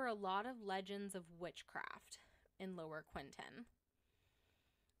 there were a lot of legends of witchcraft in Lower Quinton.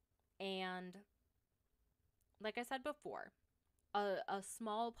 And, like I said before, a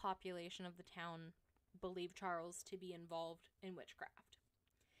small population of the town believed Charles to be involved in witchcraft.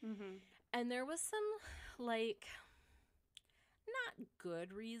 Mm-hmm. And there was some, like, not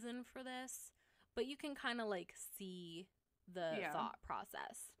good reason for this, but you can kind of, like, see the thought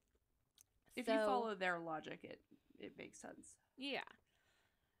process. If you follow their logic, it makes sense. Yeah.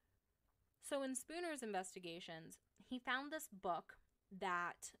 So in Spooner's investigations, he found this book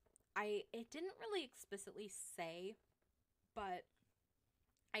that it didn't really explicitly say, but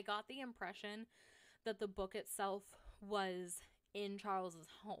I got the impression that the book itself was in Charles's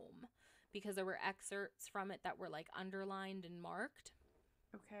home because there were excerpts from it that were like underlined and marked.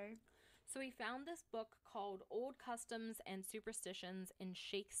 Okay. So he found this book called Old Customs and Superstitions in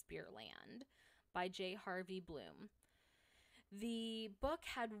Shakespeareland by J. Harvey Bloom. The book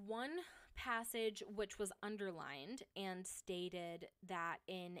had one passage which was underlined and stated that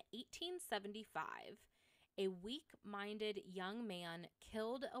in 1875, a weak-minded young man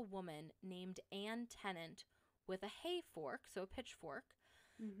killed a woman named Anne Tennant with a hay fork, so a pitchfork,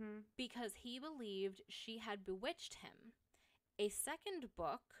 because he believed she had bewitched him. A second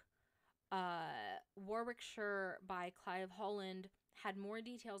book, Warwickshire by Clive Holland, had more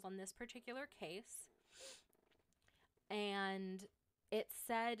details on this particular case. And it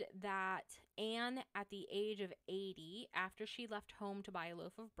said that Anne, at the age of 80, after she left home to buy a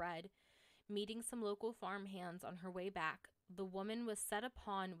loaf of bread, meeting some local farmhands on her way back, the woman was set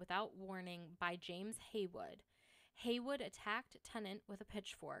upon without warning by James Haywood. Haywood attacked Tennant with a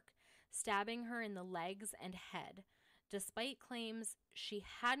pitchfork, stabbing her in the legs and head, despite claims she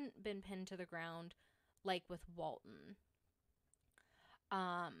hadn't been pinned to the ground, like with Walton.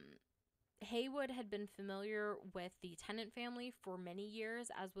 Haywood had been familiar with the Tennant family for many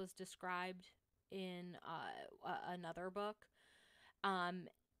years, as was described in another book.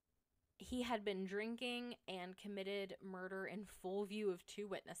 He had been drinking and committed murder in full view of 2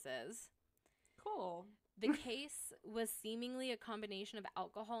 witnesses. Cool. The case was seemingly a combination of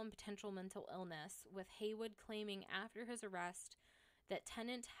alcohol and potential mental illness, with Haywood claiming after his arrest that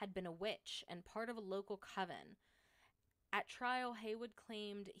Tennant had been a witch and part of a local coven. At trial, Haywood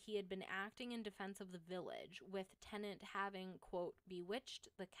claimed he had been acting in defense of the village, with Tennant having, quote, bewitched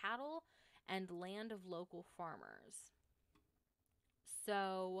the cattle and land of local farmers.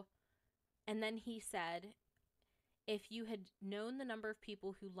 So, and then he said, if you had known the number of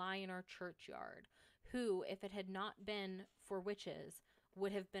people who lie in our churchyard, who, if it had not been for witches,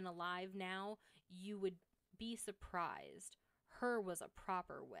 would have been alive now, you would be surprised. Her was a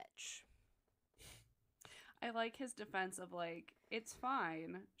proper witch. I like his defense of, like, it's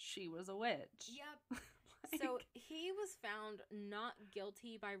fine. She was a witch. Yep. So he was found not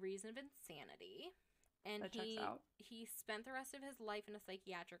guilty by reason of insanity. And That checks out. he spent the rest of his life in a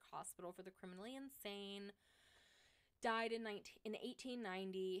psychiatric hospital for the criminally insane. Died in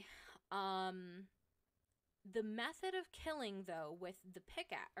 1890. The method of killing, though, with the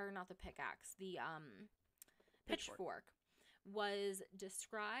pitchfork, was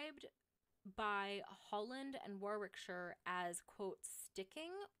described by Holland and Warwickshire as, quote,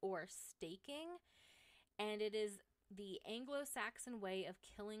 sticking or staking, and it is the Anglo-Saxon way of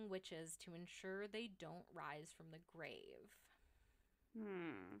killing witches to ensure they don't rise from the grave.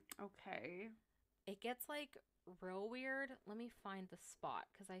 Okay. It gets, like, real weird. Let me find the spot,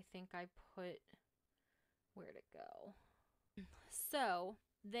 because I think I put... Where'd it go? So,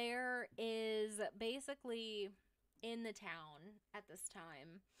 there is basically, in the town at this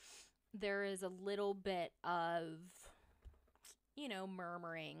time, there is a little bit of,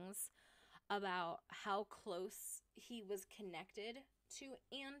 murmurings about how close he was connected to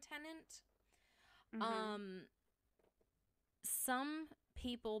Anne Tennant. Mm-hmm. Some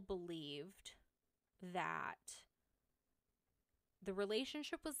people believed that the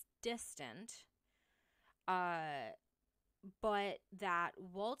relationship was distant, but that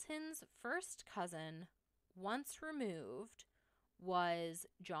Walton's first cousin, once removed, was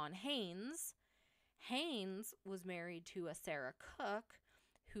John Haynes. Haynes was married to a Sarah Cook,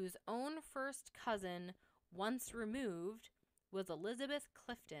 whose own first cousin, once removed, was Elizabeth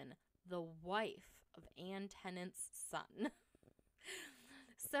Clifton, the wife of Anne Tennant's son.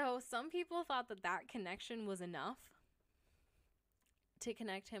 So some people thought that that connection was enough to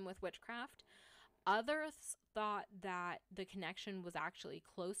connect him with witchcraft. Others thought that the connection was actually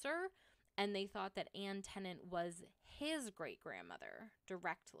closer, and they thought that Anne Tennant was his great-grandmother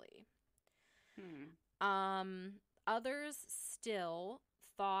directly. Others still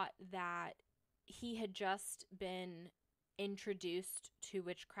thought that he had just been introduced to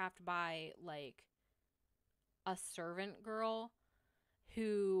witchcraft by, like, a servant girl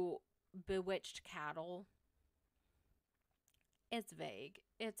who bewitched cattle. It's vague.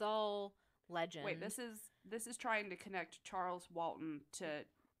 It's all legend. Wait, this is trying to connect Charles Walton to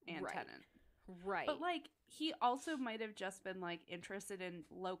Anne Tennant. Right. But, like, he also might have just been, like, interested in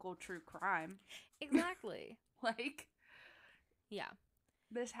local true crime. Exactly. Like, yeah.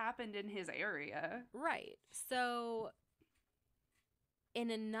 This happened in his area. Right. So, in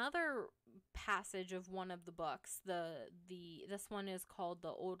another passage of one of the books, this one is called The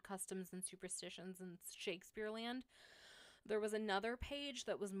Old Customs and Superstitions in Shakespeareland. There was another page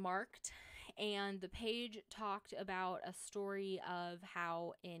that was marked, and the page talked about a story of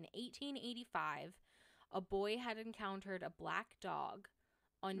how in 1885, a boy had encountered a black dog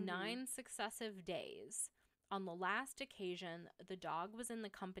on 9 successive days. On the last occasion, the dog was in the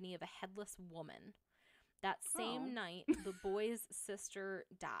company of a headless woman. That same night, the boy's sister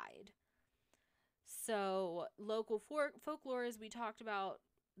died. So, local folklore, as we talked about,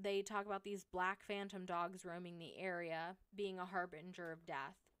 they talk about these black phantom dogs roaming the area, being a harbinger of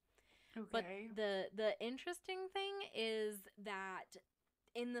death. Okay. But the interesting thing is that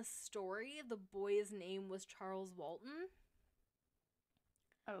in the story, the boy's name was Charles Walton.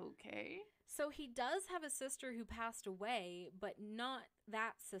 Okay. So he does have a sister who passed away, but not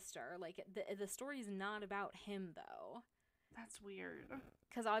that sister. Like, the story's not about him, though. That's weird.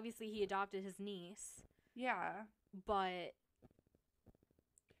 Because obviously he adopted his niece. Yeah. But...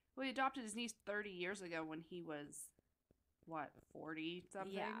 Well, he adopted his niece 30 years ago when he was,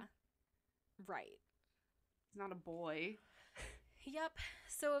 40-something? Yeah. Right. He's not a boy. Yep.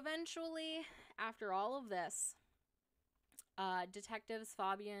 So eventually, after all of this, detectives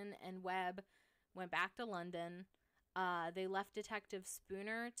Fabian and Webb went back to London. They left Detective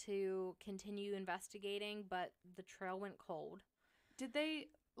Spooner to continue investigating, but the trail went cold. Did they,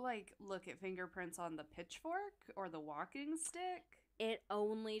 look at fingerprints on the pitchfork or the walking stick? It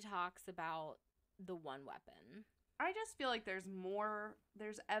only talks about the one weapon. I just feel like there's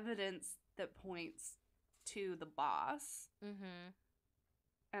evidence that points to the boss. Mm-hmm.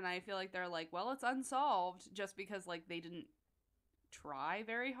 And I feel like they're like, well, it's unsolved just because, they didn't try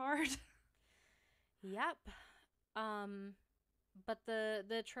very hard. Yep. But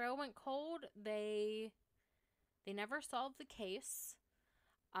the trail went cold. They never solved the case.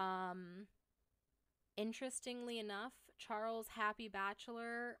 Interestingly enough, Charles Happy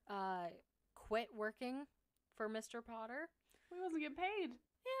Bachelor quit working for Mr. Potter. He wasn't getting paid.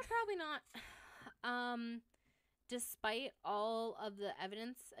 Yeah, probably not. Despite all of the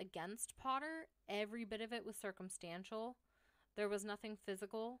evidence against Potter, every bit of it was circumstantial. There was nothing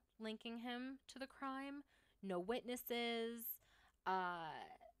physical linking him to the crime. No witnesses.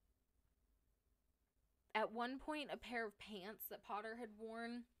 At one point, a pair of pants that Potter had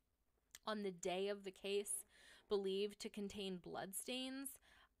worn on the day of the case believed to contain bloodstains,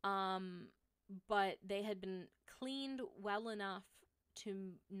 but they had been cleaned well enough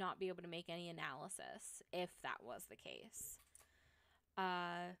to not be able to make any analysis if that was the case.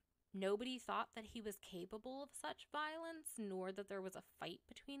 Nobody thought that he was capable of such violence, nor that there was a fight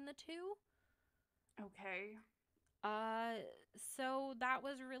between the two. Okay. So that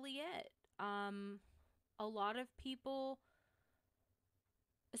was really it. A lot of people...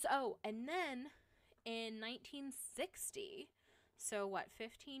 So, and then in 1960, so what,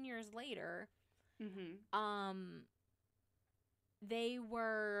 15 years later, they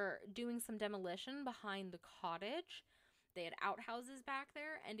were doing some demolition behind the cottage. They had outhouses back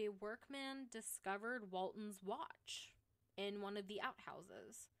there, and a workman discovered Walton's watch in one of the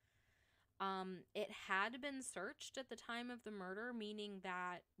outhouses. It had been searched at the time of the murder, meaning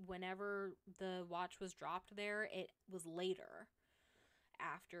that whenever the watch was dropped there, it was later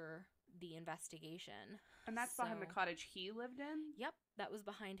after the investigation. And that's behind the cottage he lived in? Yep, that was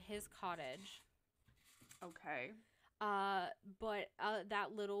behind his cottage. Okay. But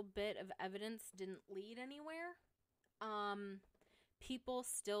that little bit of evidence didn't lead anywhere. People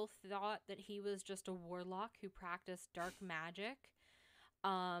still thought that he was just a warlock who practiced dark magic.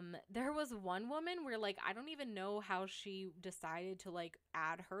 There was one woman where, like, I don't even know how she decided to, like,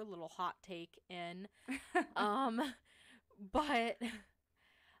 add her little hot take in. But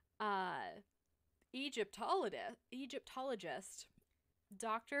Egyptologist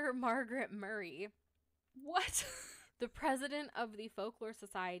Dr. Margaret Murray, what? The president of the Folklore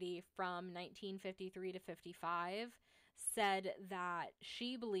Society from 1953 to 55, said that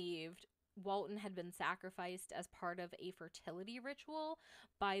she believed Walton had been sacrificed as part of a fertility ritual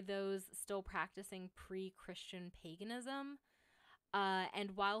by those still practicing pre-Christian paganism.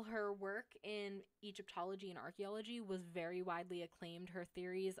 And while her work in Egyptology and archaeology was very widely acclaimed, her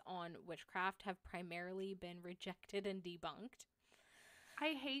theories on witchcraft have primarily been rejected and debunked.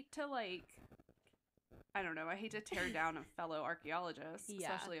 I hate to, like, I don't know, I hate to tear down a fellow archaeologist,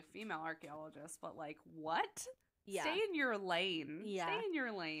 especially a female archaeologist, but, like, what? Yeah. Stay in your lane. Yeah. Stay in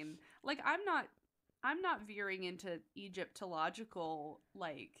your lane. Like, I'm not veering into Egyptological,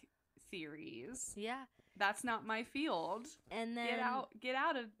 like, theories. Yeah. That's not my field. And then get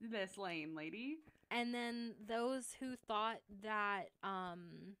out of this lane, lady. And then those who thought that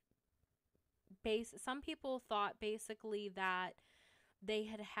some people thought basically that they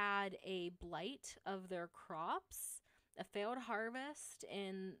had a blight of their crops, a failed harvest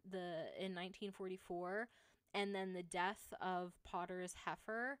in 1944, and then the death of Potter's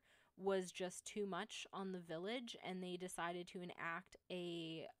heifer was just too much on the village, and they decided to enact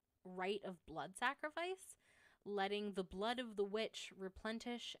a rite of blood sacrifice, letting the blood of the witch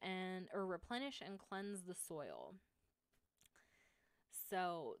replenish and cleanse the soil.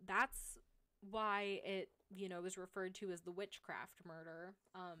 So that's why it, was referred to as the witchcraft murder,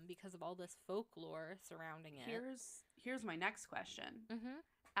 because of all this folklore surrounding it. Here's my next question. Mm-hmm.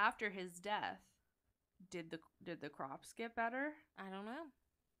 After his death, did the crops get better? I don't know.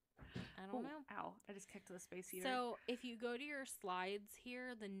 Ow, I just kicked the space heater. So if you go to your slides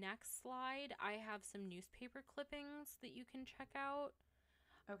here, the next slide, I have some newspaper clippings that you can check out.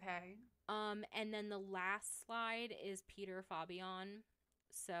 Okay. And then the last slide is Peter Fabian.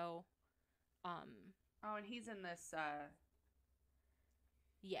 So, oh, and he's in this,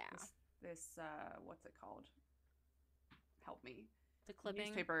 yeah. This what's it called? Help me. The clipping?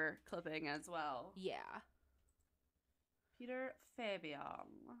 Newspaper clipping as well. Yeah. Peter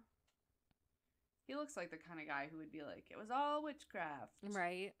Fabian. He looks like the kind of guy who would be like, it was all witchcraft.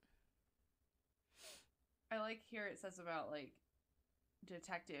 Right. I like here it says about, like,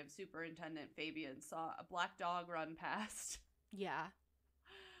 Detective Superintendent Fabian saw a black dog run past. Yeah.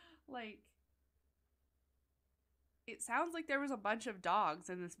 Like, it sounds like there was a bunch of dogs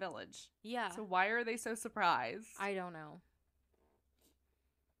in this village. Yeah. So why are they so surprised? I don't know.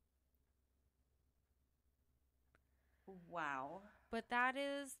 Wow. But that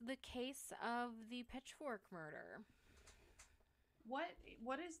is the case of the pitchfork murder. What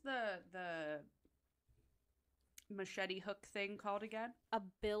is the machete hook thing called again? A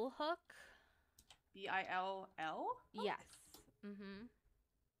bill hook? Bill? Yes. Mm-hmm.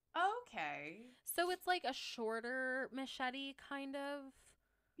 Okay. So it's like a shorter machete, kind of.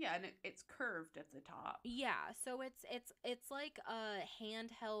 Yeah, and it's curved at the top. Yeah, so it's like a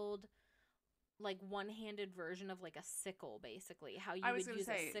handheld, like one-handed version of like a sickle, basically. How you would use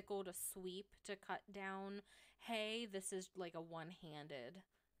a sickle to sweep to cut down hay. This is like a one-handed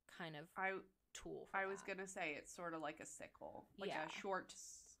kind of tool. I was gonna say it's sort of like a sickle, like a short,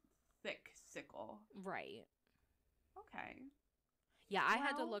 thick sickle. Right. Okay. Yeah, I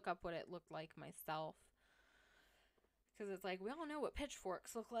had to Well- look up what it looked like myself. Because it's like, we all know what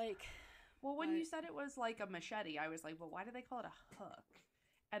pitchforks look like. Well, when But- you said it was like a machete, I was like, well, why do they call it a hook?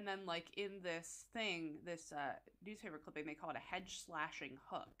 And then, like, in this thing, this newspaper clipping, they call it a hedge slashing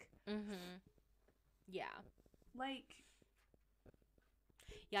hook. Mm-hmm. Yeah. Like,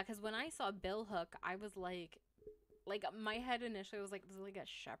 Yeah, because when I saw bill hook, I was like, my head initially was like a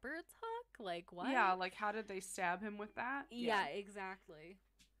shepherd's hook? Like, what? yeah, like, how did they stab him with that? Yeah, exactly.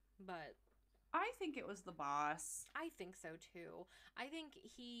 But I think it was the boss. I think so too. I think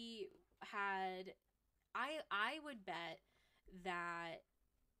he had I would bet that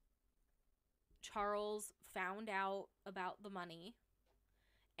Charles found out about the money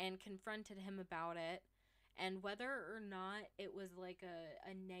and confronted him about it, and whether or not it was like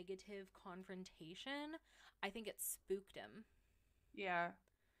a negative confrontation, I think it spooked him. Yeah.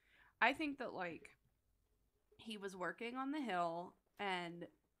 I think that, like, he was working on the hill and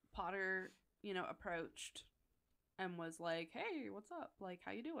Potter, you know, approached and was like, hey, what's up? Like,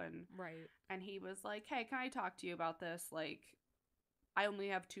 how you doing? Right. And he was like, hey, can I talk to you about this? Like, I only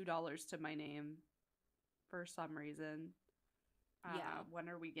have $2 to my name for some reason. Yeah. When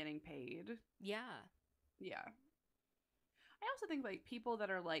are we getting paid? Yeah. Yeah. I also think, like, people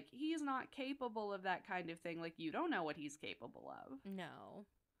that are like, he's not capable of that kind of thing, like, you don't know what he's capable of. No.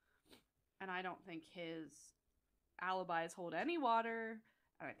 And I don't think his alibis hold any water.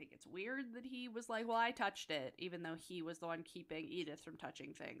 And I think it's weird that he was like, well, I touched it, even though he was the one keeping Edith from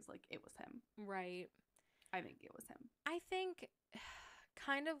touching things. Like, it was him. Right. I think it was him. I think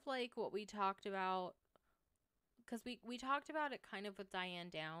kind of like what we talked about, because we talked about it kind of with Diane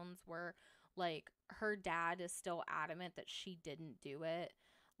Downs, where like her dad is still adamant that she didn't do it.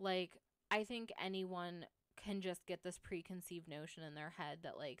 Like, I think anyone can just get this preconceived notion in their head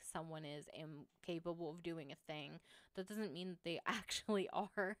that like someone is incapable of doing a thing. That doesn't mean that they actually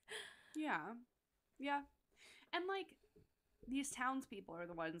are. Yeah. Yeah. And, like, these townspeople are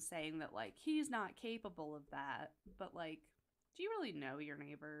the ones saying that, like, he's not capable of that. But, like, do you really know your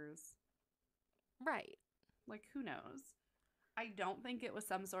neighbors? Right. Like, who knows? I don't think it was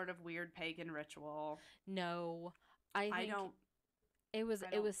some sort of weird pagan ritual. No. I think don't. it was I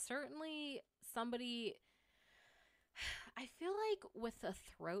it don't- was certainly somebody. I feel like with a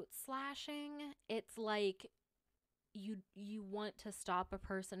throat slashing, it's like you want to stop a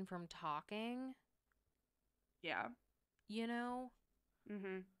person from talking, Yeah. you know?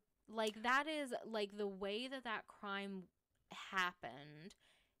 Mm-hmm. Like, that is like the way that crime happened.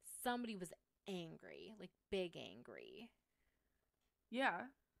 Somebody was angry, like big angry. Yeah.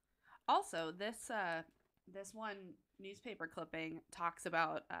 Also, this one newspaper clipping talks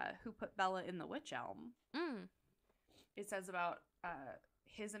about who put Bella in the witch elm. Mm. It says about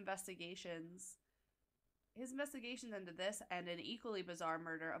his investigations into this and an equally bizarre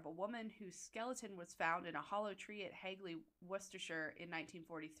murder of a woman whose skeleton was found in a hollow tree at Hagley, Worcestershire in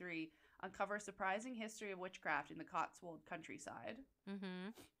 1943, uncover a surprising history of witchcraft in the Cotswold countryside.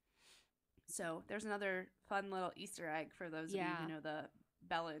 Mm-hmm. So there's another fun little Easter egg for those of you Yeah. who know the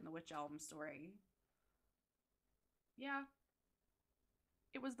Bella in the Witch Elm story. Yeah.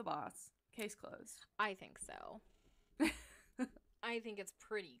 It was the boss. Case closed. I think so. I think it's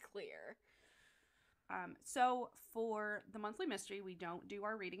pretty clear. So for the monthly mystery, we don't do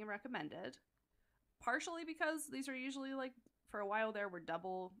our reading and recommended. Partially because these are usually, like, for a while there were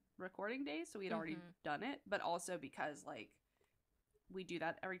double recording days, so we'd already done it. But also because, like, we do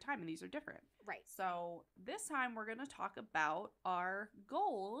that every time and these are different. Right. So this time we're going to talk about our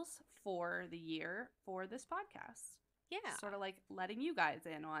goals for the year for this podcast. Yeah. Sort of like letting you guys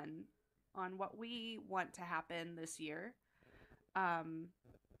in on what we want to happen this year.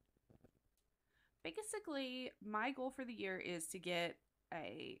 Basically, my goal for the year is to get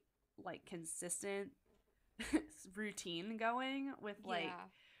a, like, consistent routine going with, like,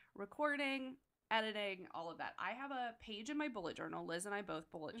 recording, editing, all of that. I have a page in my bullet journal. Liz and I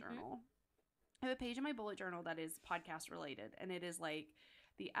both bullet journal. I have a page in my bullet journal that is podcast related, and it is like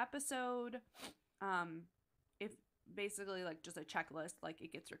the episode, if basically like just a checklist. Like,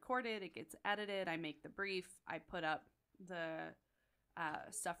 it gets recorded, it gets edited, I make the brief, I put up the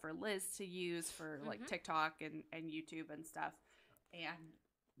stuff for Liz to use for like TikTok and YouTube and stuff, and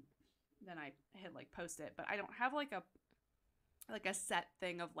then I hit like post it. But I don't have like a set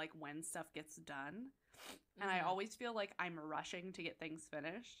thing of like when stuff gets done. And I always feel like I'm rushing to get things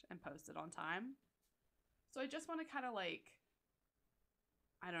finished and posted on time. So I just want to kind of like,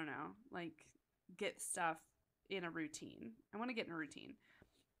 I don't know, like get stuff in a routine. I want to get in a routine.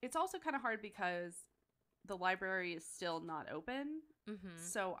 It's also kind of hard because the library is still not open.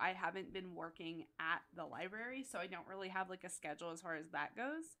 So I haven't been working at the library, so I don't really have like a schedule as far as that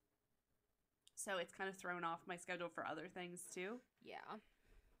goes. So it's kind of thrown off my schedule for other things too. Yeah.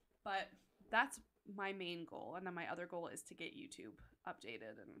 But that's my main goal, and then my other goal is to get YouTube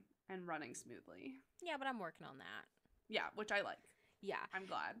updated and running smoothly. Yeah, but I'm working on that. Yeah, which I like. Yeah. I'm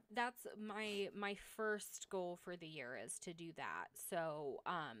glad. That's my first goal for the year is to do that. So,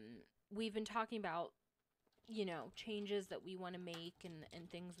 we've been talking about, you know, changes that we want to make and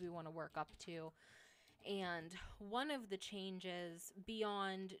things we want to work up to. And one of the changes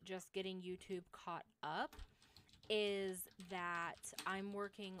beyond just getting YouTube caught up is that I'm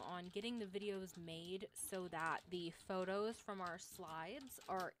working on getting the videos made so that the photos from our slides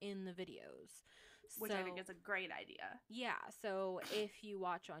are in the videos. Which I think is a great idea. Yeah, so if you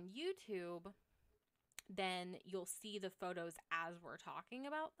watch on YouTube, then you'll see the photos as we're talking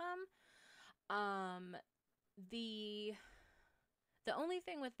about them. The only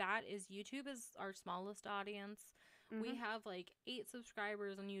thing with that is YouTube is our smallest audience. Mm-hmm. We have like 8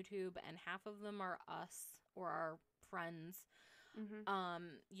 subscribers on YouTube, and half of them are us or our friends. Mm-hmm.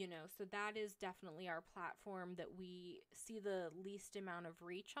 You know, so that is definitely our platform that we see the least amount of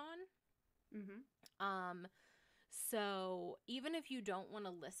reach on. Mm-hmm. So even if you don't want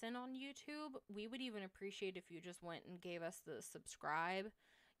to listen on YouTube, we would even appreciate if you just went and gave us the subscribe.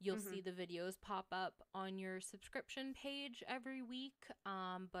 You'll Mm-hmm. see the videos pop up on your subscription page every week.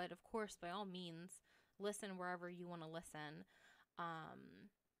 But of course, by all means, listen wherever you want to listen.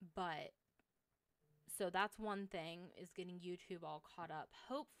 But so that's one thing, is getting YouTube all caught up.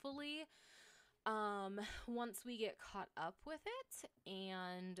 Hopefully, once we get caught up with it,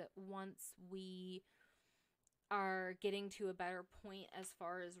 and once we are getting to a better point as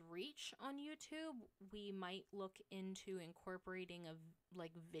far as reach on YouTube, we might look into incorporating a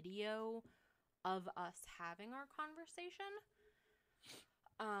like video of us having our conversation.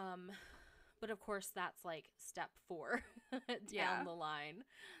 But of course that's like step 4 down the line.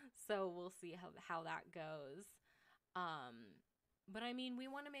 So we'll see how that goes. But I mean, we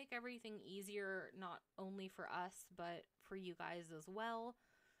want to make everything easier, not only for us, but for you guys as well.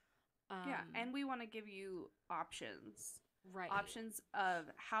 Yeah, and we want to give you options. Right. Options of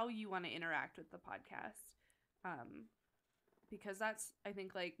how you want to interact with the podcast. Because that's, I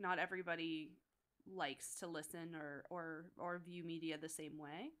think, like, not everybody likes to listen or view media the same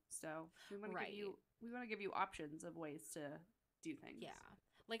way. So we want to give you options of ways to do things. Yeah.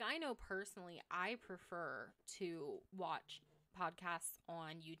 Like, I know personally, I prefer to watch podcasts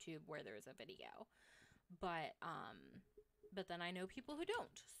on YouTube where there's a video. But then I know people who don't.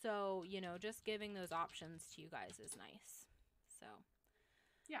 So, you know, just giving those options to you guys is nice. So,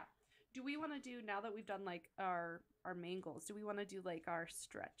 yeah. Do we want to do, now that we've done like our main goals, do we want to do like our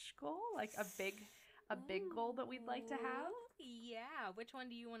stretch goal? Like a big goal that we'd like to have? Yeah. Which one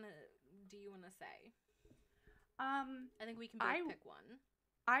do you want to say? I think we can both pick one.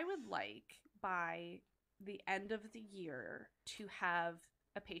 I would like by the end of the year to have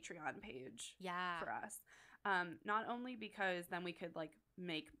a Patreon page for us. Not only because then we could like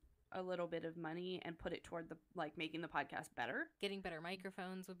make a little bit of money and put it toward the like making the podcast better. Getting better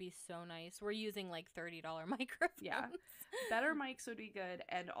microphones would be so nice. We're using like $30 microphones. Yeah. Better mics would be good,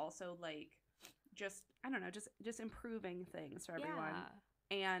 and also like just, I don't know, just improving things for everyone.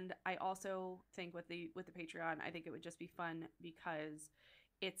 Yeah. And I also think with the Patreon, I think it would just be fun because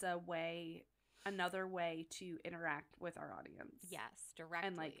it's another way to interact with our audience. Yes, directly.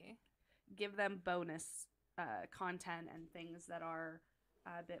 And like give them bonus content and things that are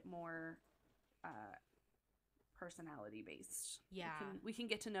a bit more personality based. Yeah. We can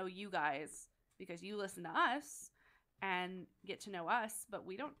get to know you guys because you listen to us and get to know us, but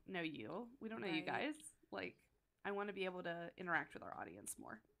we don't know you. We don't know you guys. Like, I want to be able to interact with our audience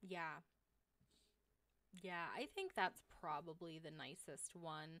more. Yeah. Yeah, I think that's probably the nicest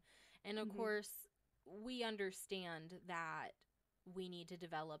one. And of course, we understand that we need to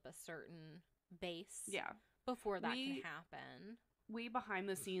develop a certain base before that can happen. We behind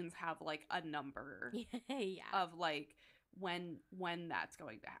the scenes have like a number yeah. of like when that's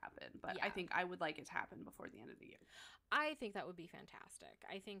going to happen. But I think I would like it to happen before the end of the year. I think that would be fantastic.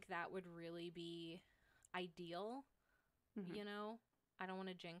 I think that would really be ideal. You know, I don't want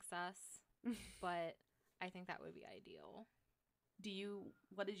to jinx us, but I think that would be ideal.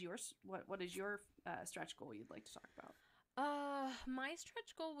 What is your stretch goal you'd like to talk about? My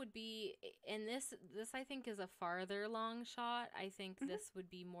stretch goal would be, and this I think is a farther long shot. I think this would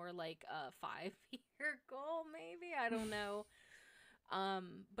be more like a 5-year goal, maybe. I don't know.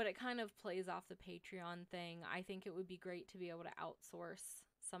 But it kind of plays off the Patreon thing. I think it would be great to be able to outsource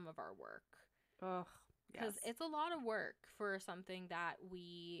some of our work. Ugh, Because Yes. it's a lot of work for something that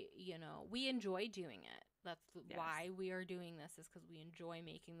we, we enjoy doing it. That's Yes. why we are doing this, is because we enjoy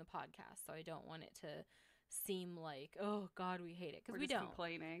making the podcast. So I don't want it to seem like, oh God, we hate it, because we just don't.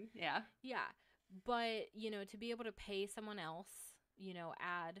 complaining. Yeah. Yeah. But, to be able to pay someone else,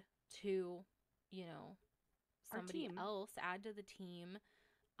 add to, Our somebody team. else, add to the team.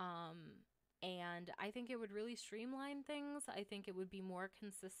 And I think it would really streamline things. I think it would be more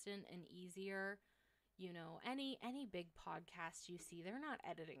consistent and easier. Any big podcast you see, they're not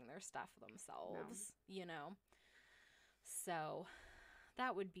editing their stuff themselves, So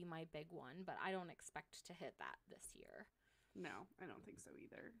that would be my big one, but I don't expect to hit that this year. No, I don't think so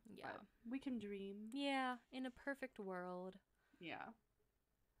either. Yeah. But we can dream. Yeah, in a perfect world. Yeah.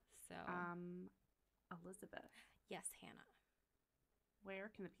 So, Elizabeth, yes, Hannah. where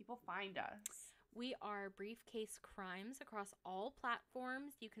can the people find us? We are Briefcase Crimes across all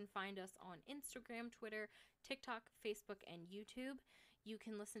platforms. You can find us on Instagram, Twitter, TikTok, Facebook, and YouTube. You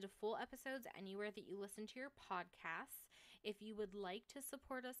can listen to full episodes anywhere that you listen to your podcasts. If you would like to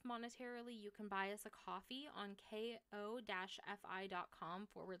support us monetarily, you can buy us a coffee on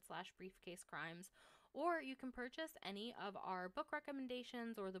ko-fi.com/briefcasecrimes, or you can purchase any of our book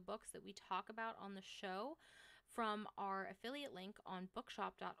recommendations or the books that we talk about on the show from our affiliate link on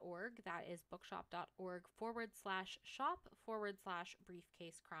bookshop.org. That is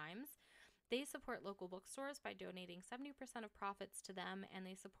bookshop.org/shop/briefcasecrimes. They support local bookstores by donating 70% of profits to them, and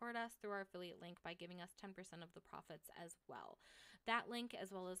they support us through our affiliate link by giving us 10% of the profits as well. That link,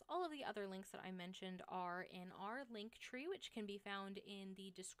 as well as all of the other links that I mentioned, are in our link tree, which can be found in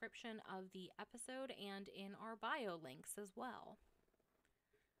the description of the episode and in our bio links as well.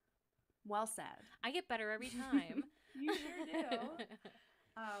 Well said. I get better every time. You sure do.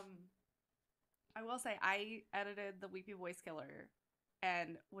 I will say I edited the Weepy Voice Killer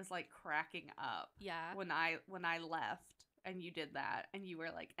and was like cracking up. Yeah. When I left and you did that and you were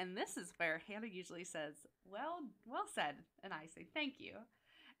like, and this is where Hannah usually says, well said, and I say thank you,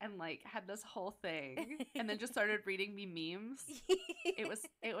 and like had this whole thing and then just started reading me memes. It was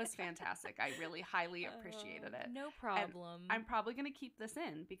fantastic. I really highly appreciated it. No problem. And I'm probably gonna keep this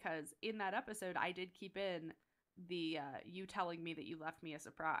in because in that episode I did keep in the you telling me that you left me a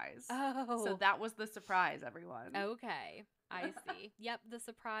surprise. Oh. So that was the surprise, everyone. Okay. I see. Yep, the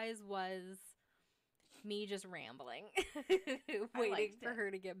surprise was me just rambling, waiting for her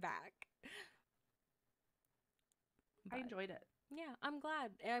to get back. I enjoyed it. Yeah, I'm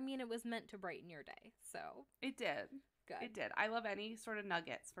glad. I mean, it was meant to brighten your day, so. It did. Good. It did. I love any sort of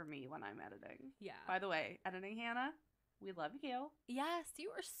nuggets for me when I'm editing. Yeah. By the way, editing Hannah, we love you. Yes, you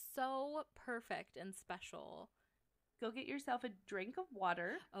are so perfect and special. Go get yourself a drink of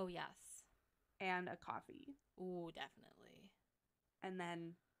water. Oh, yes. And a coffee. Ooh, definitely. And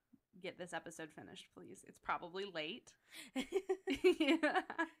then get this episode finished, please. It's probably late.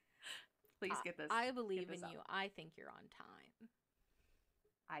 Please get this. I believe in up. you. I think you're on time.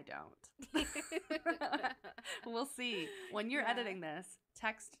 I don't. We'll see. When you're editing this,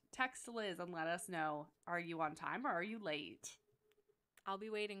 text Liz and let us know, are you on time or are you late? I'll be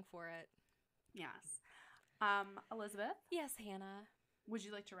waiting for it. Yes. Elizabeth? Yes, Hannah. Would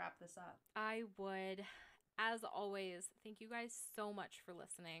you like to wrap this up? I would. As always, thank you guys so much for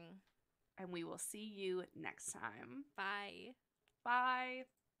listening. And we will see you next time. Bye. Bye.